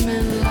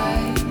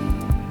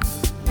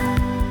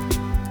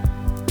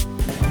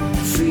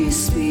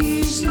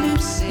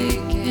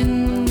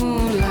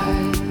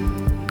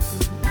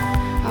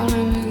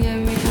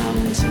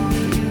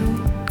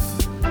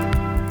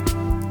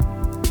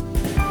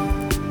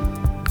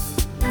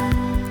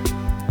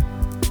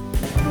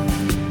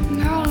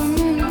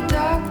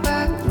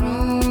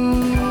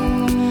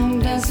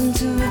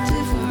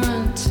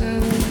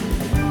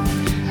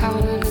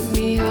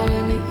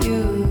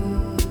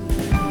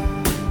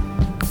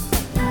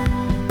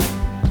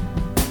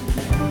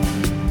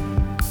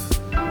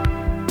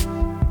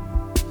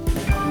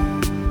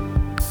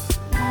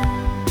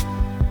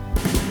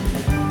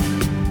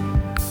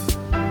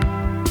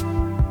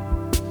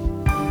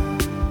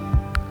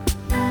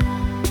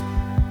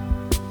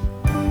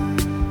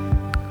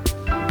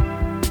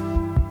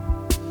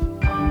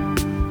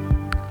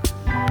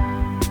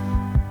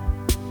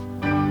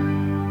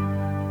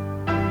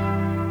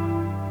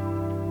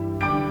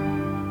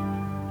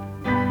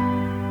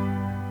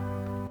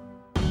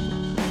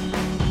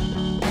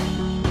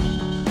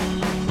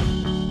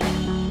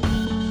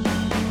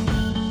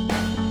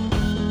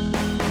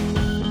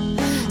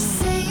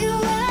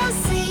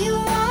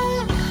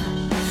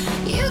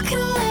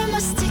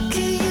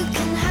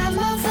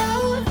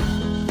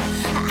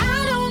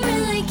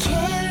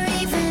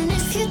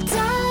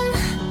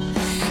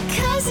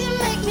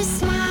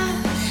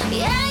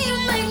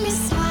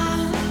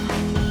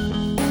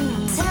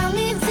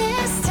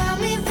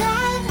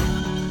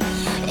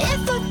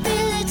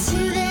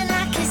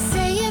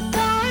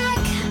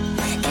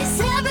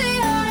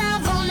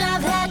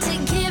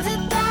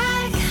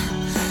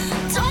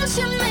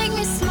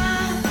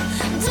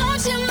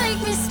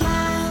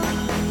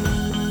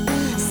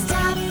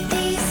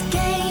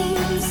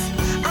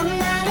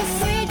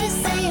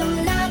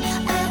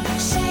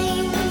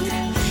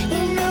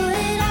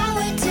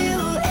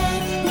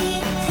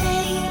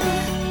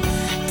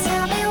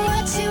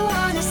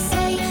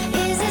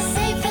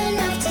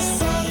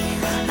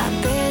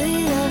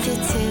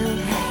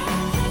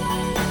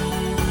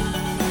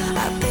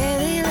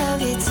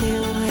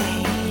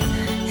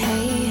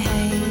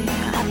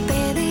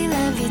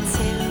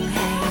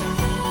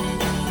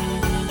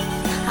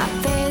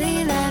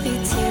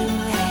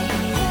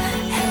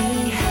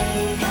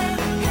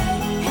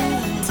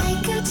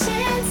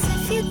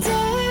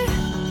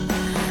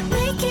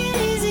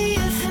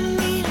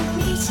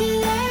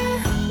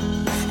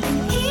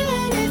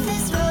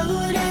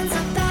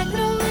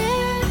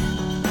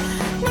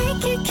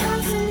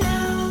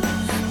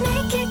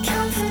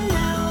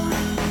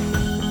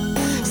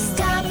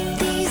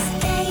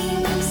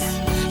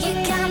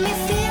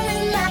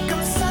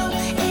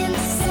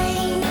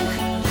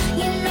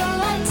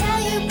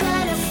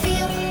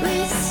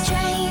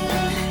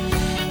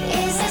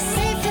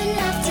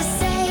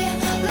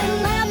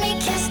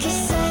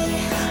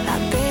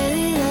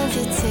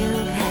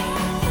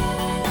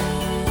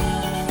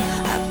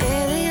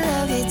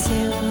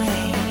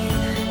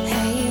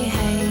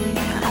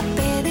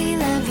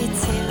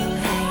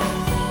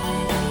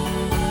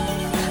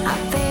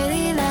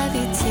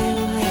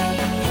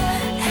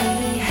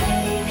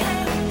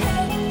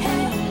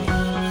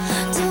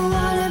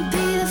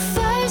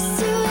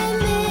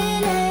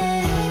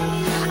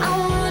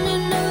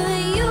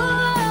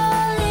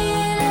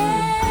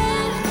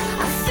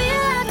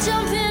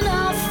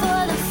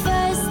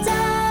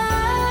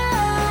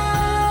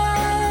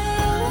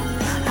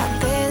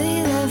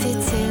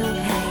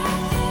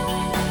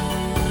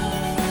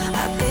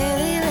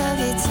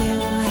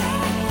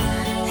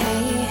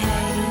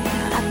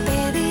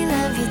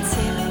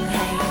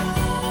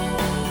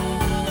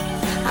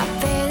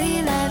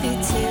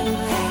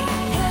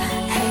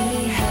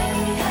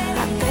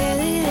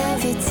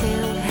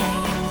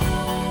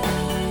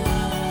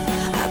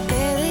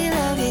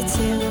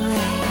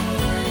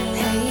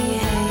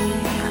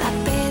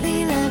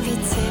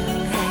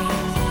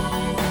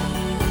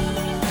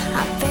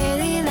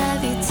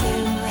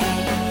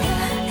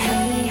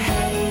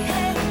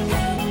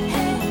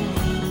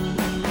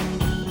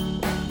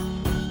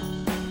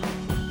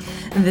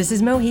This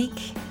is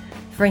Mohique.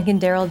 Frank and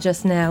Daryl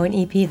just now, an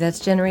EP that's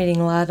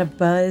generating a lot of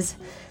buzz.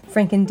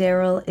 Frank and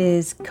Daryl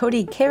is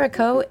Cody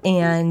Carrico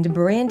and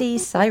Brandy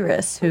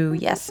Cyrus, who,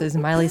 yes, is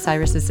Miley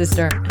Cyrus's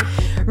sister.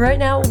 Right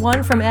now,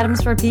 one from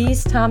Adams for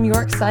Peace, Tom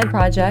York's side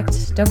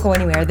project. Don't go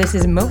anywhere. This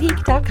is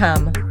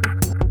Mohique.com.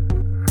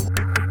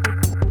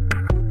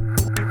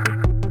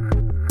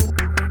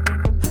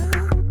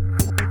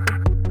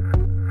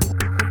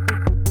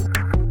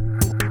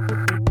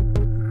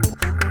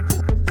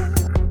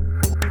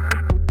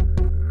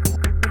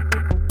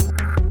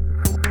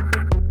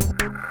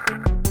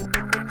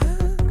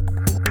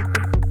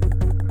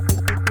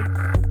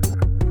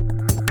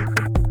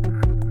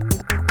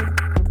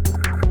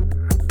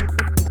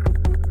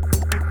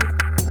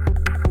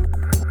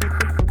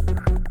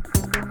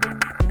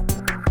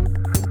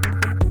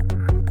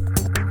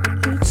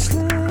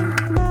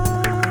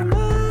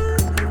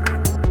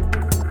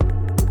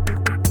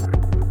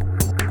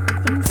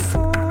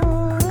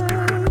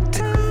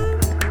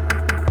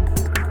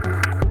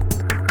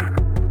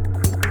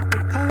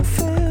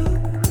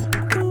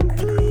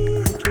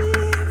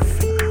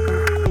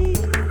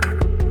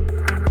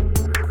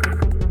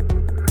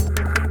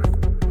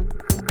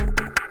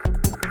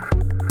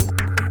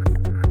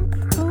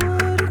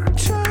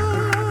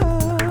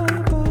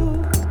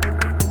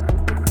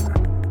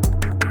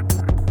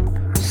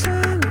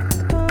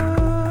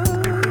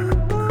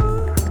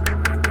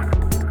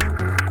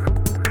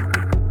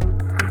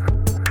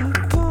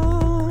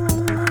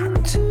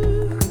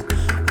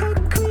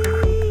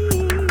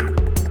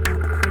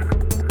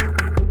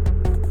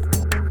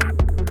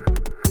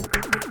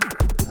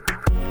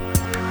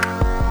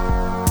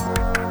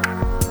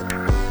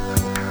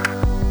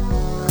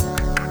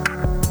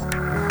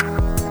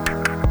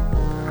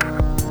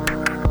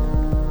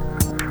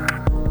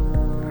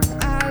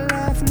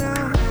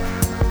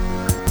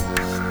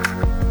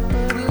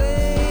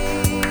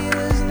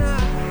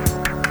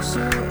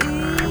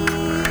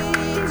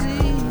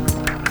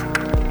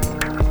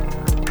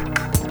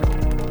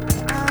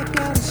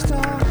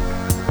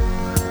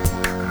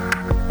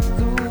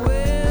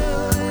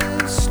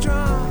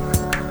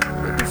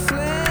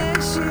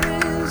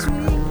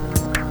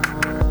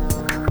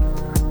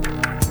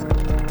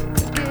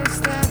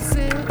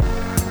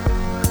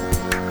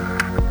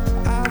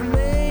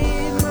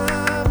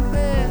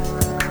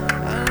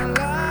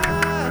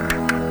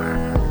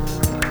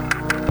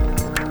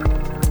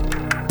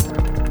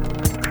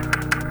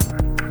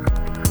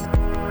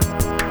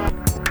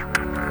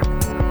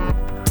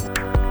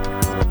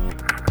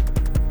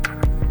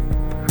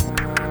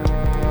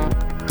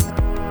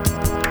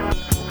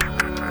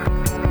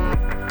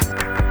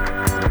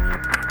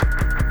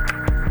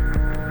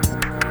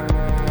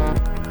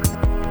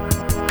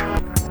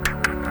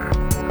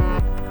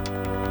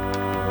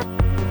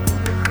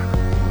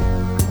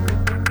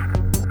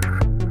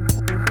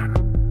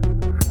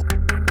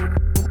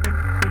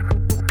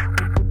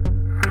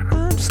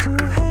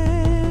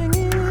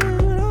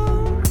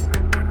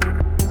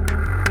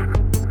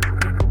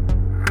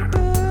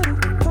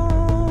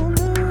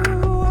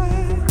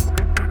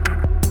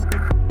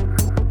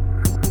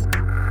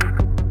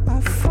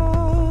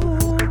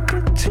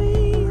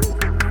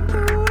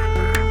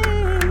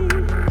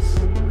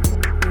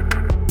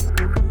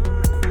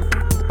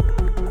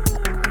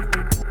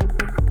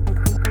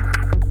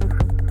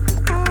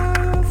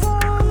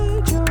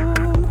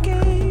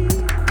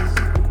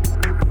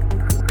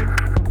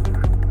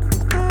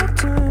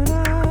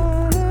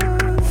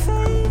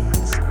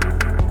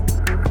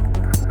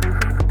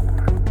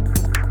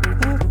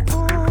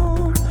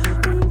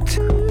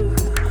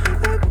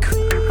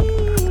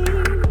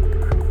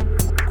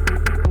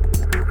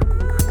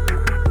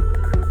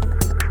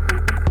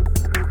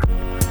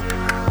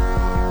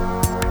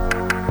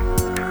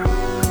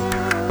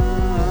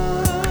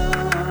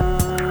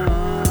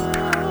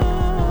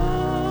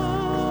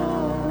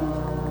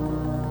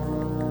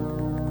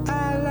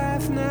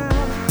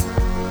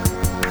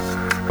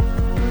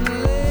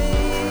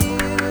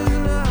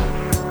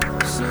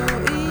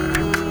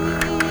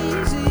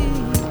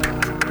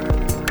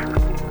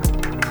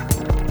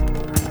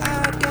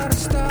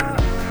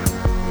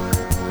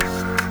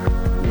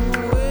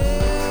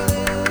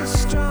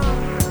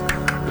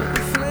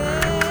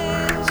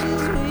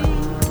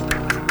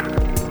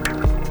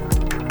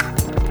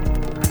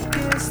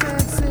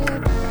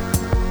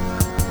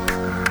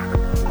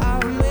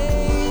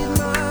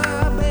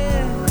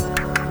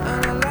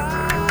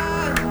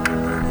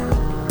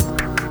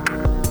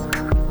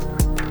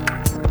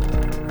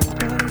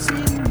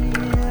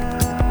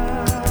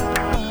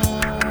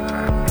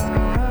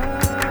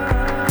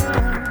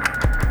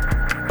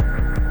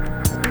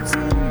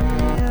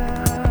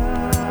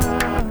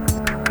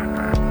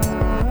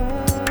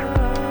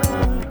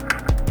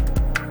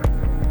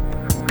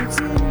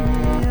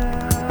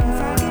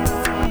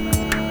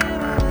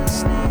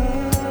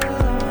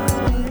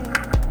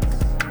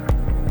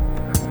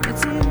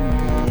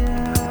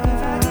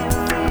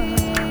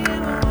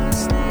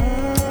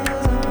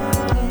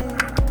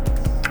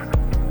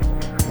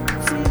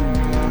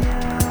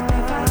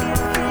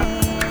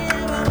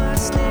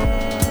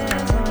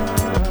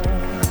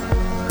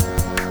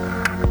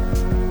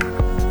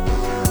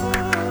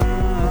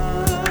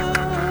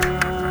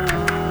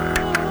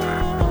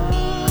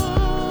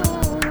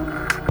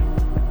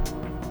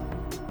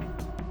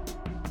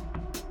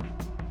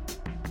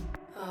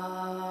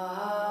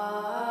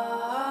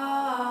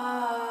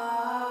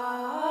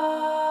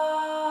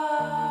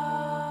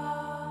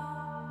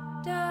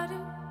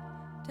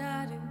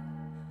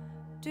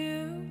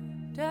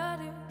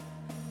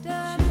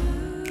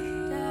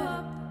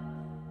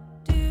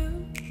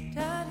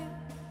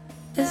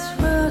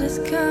 is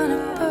gonna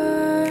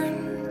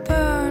burn,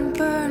 burn,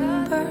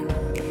 burn, burn,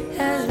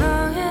 as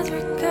long as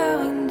we're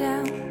going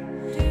down.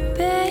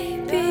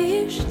 Baby,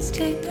 you should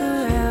stick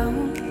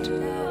around.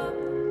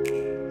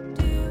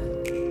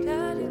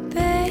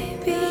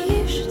 Baby,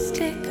 you should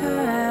stick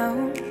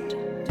around.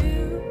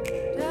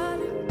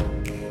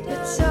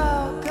 It's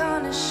all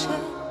gonna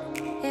shit,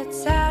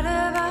 it's out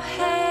of our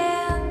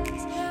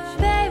hands.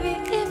 Baby,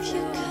 if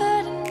you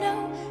couldn't know,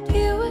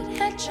 you would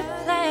hatch a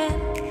plan.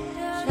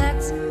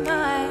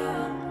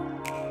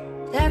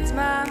 That's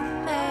my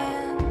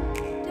man.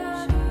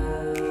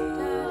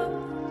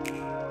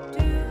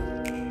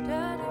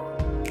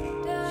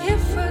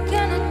 If we're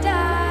gonna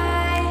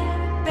die,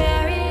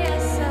 bury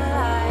us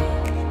alive.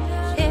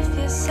 If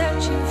you're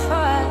searching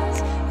for us,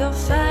 you'll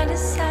find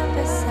us side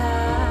by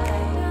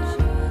side.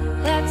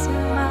 That's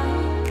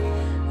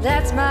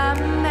my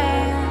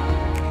man.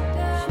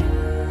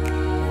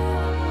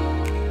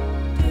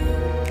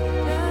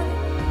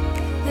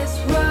 This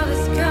world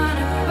is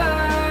gonna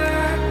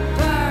burn,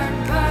 burn,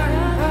 burn,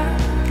 burn,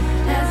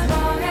 as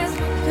long as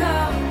we're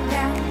going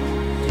down.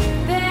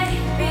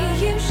 Baby,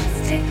 you should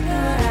stick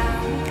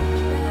around.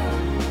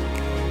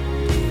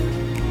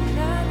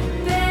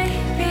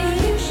 Baby,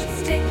 you should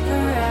stick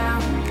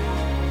around.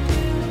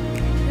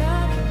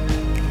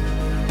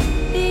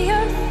 The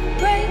earth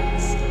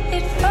breaks,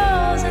 it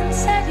falls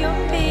inside your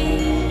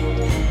beat.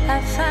 I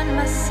find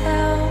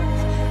myself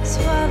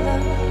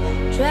swallowed,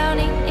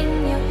 drowning in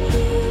your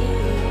heat.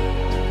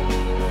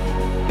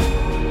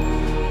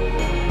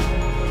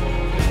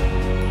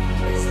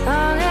 As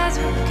long as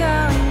we're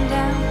going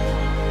down,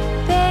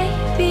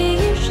 baby,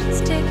 you should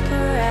stick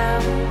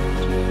around.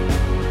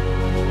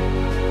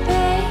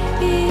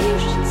 Baby, you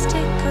should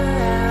stick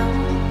around.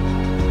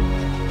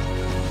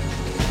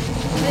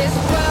 This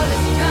world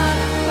is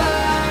gonna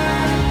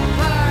burn,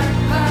 burn,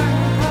 burn,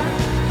 burn,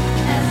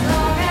 as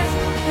long as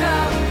we're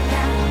going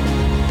down.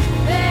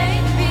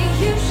 Baby,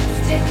 you should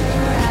stick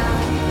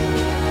around.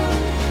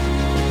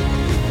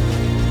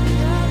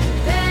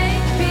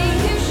 Baby,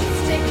 you should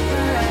stick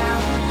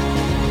around.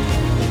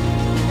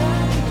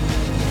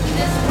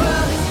 This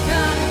world is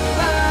gonna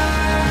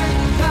burn,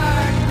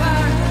 burn,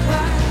 burn,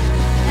 burn,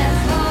 as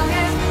long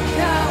as we're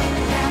going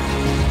down.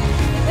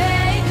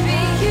 Baby,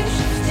 you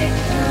should stick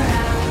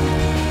around.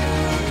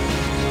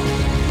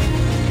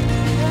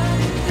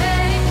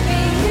 Baby,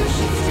 you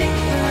should stick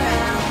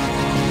around.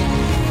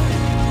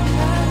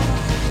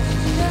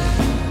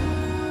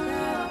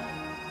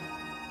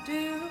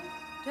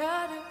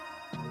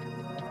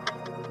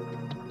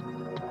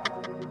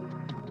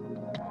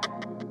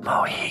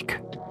 Mohic.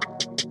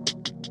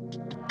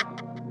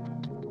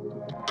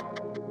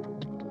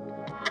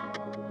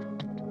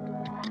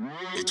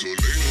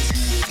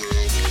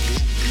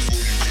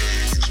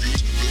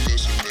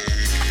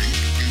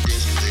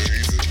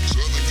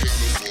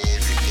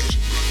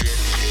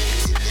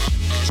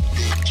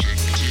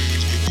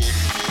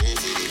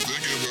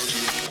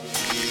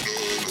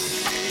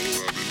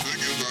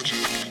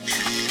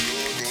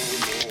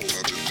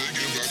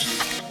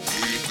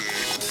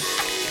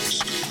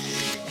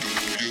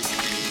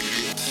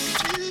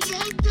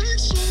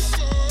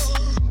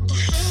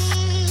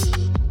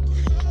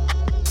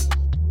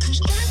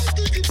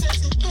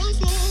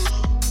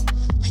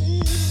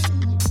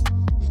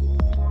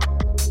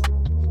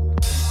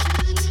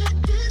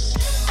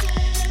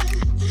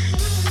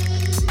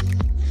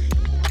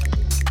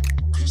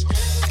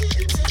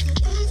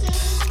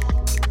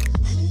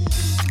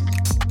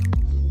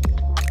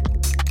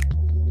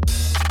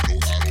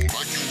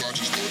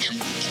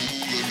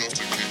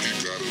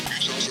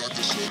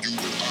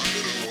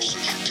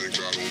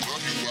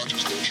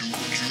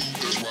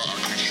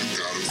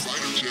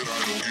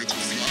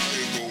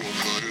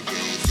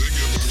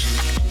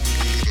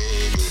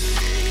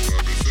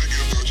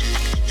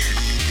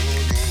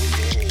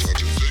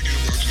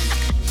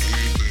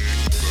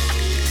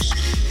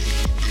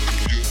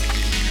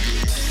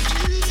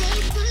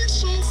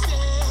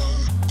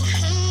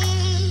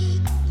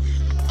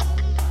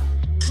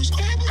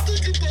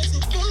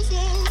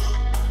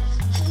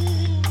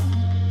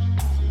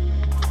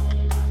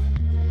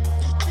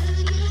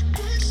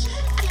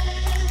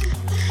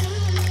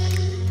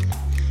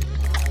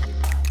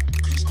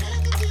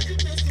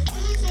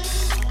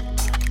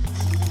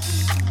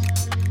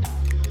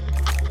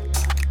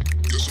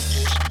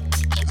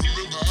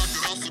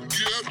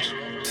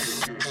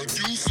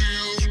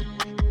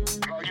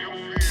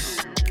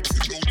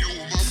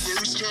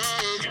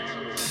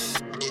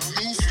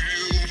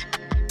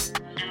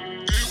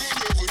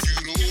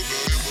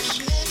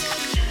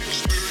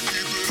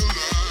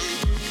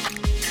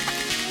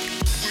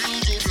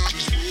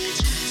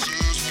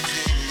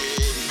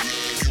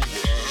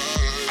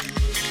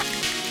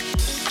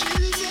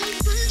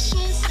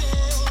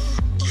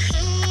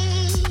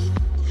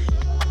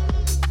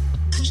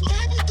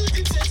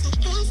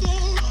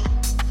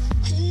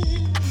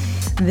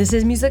 This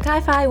is Music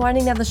Hi-Fi,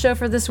 winding down the show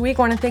for this week.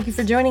 I want to thank you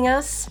for joining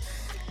us.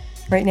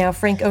 Right now,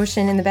 Frank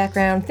Ocean in the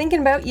background,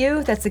 Thinking About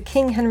You. That's a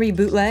King Henry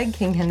bootleg,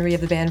 King Henry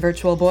of the band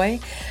Virtual Boy.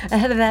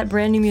 Ahead of that,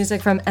 brand new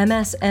music from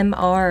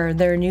MSMR,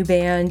 their new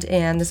band,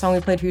 and the song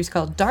we played for you is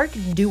called Dark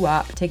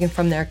Doo-Wop, taken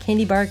from their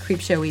Candy Bar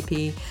Creepshow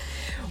EP.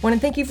 Want to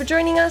thank you for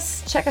joining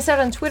us. Check us out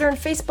on Twitter and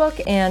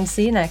Facebook, and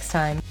see you next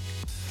time.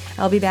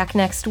 I'll be back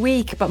next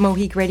week, but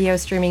Mohique Radio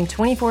is streaming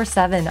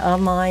 24/7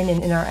 online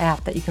and in our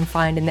app that you can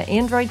find in the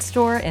Android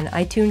store and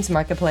iTunes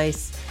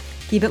Marketplace.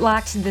 Keep it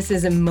locked. This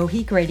is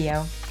Mohique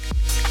Radio.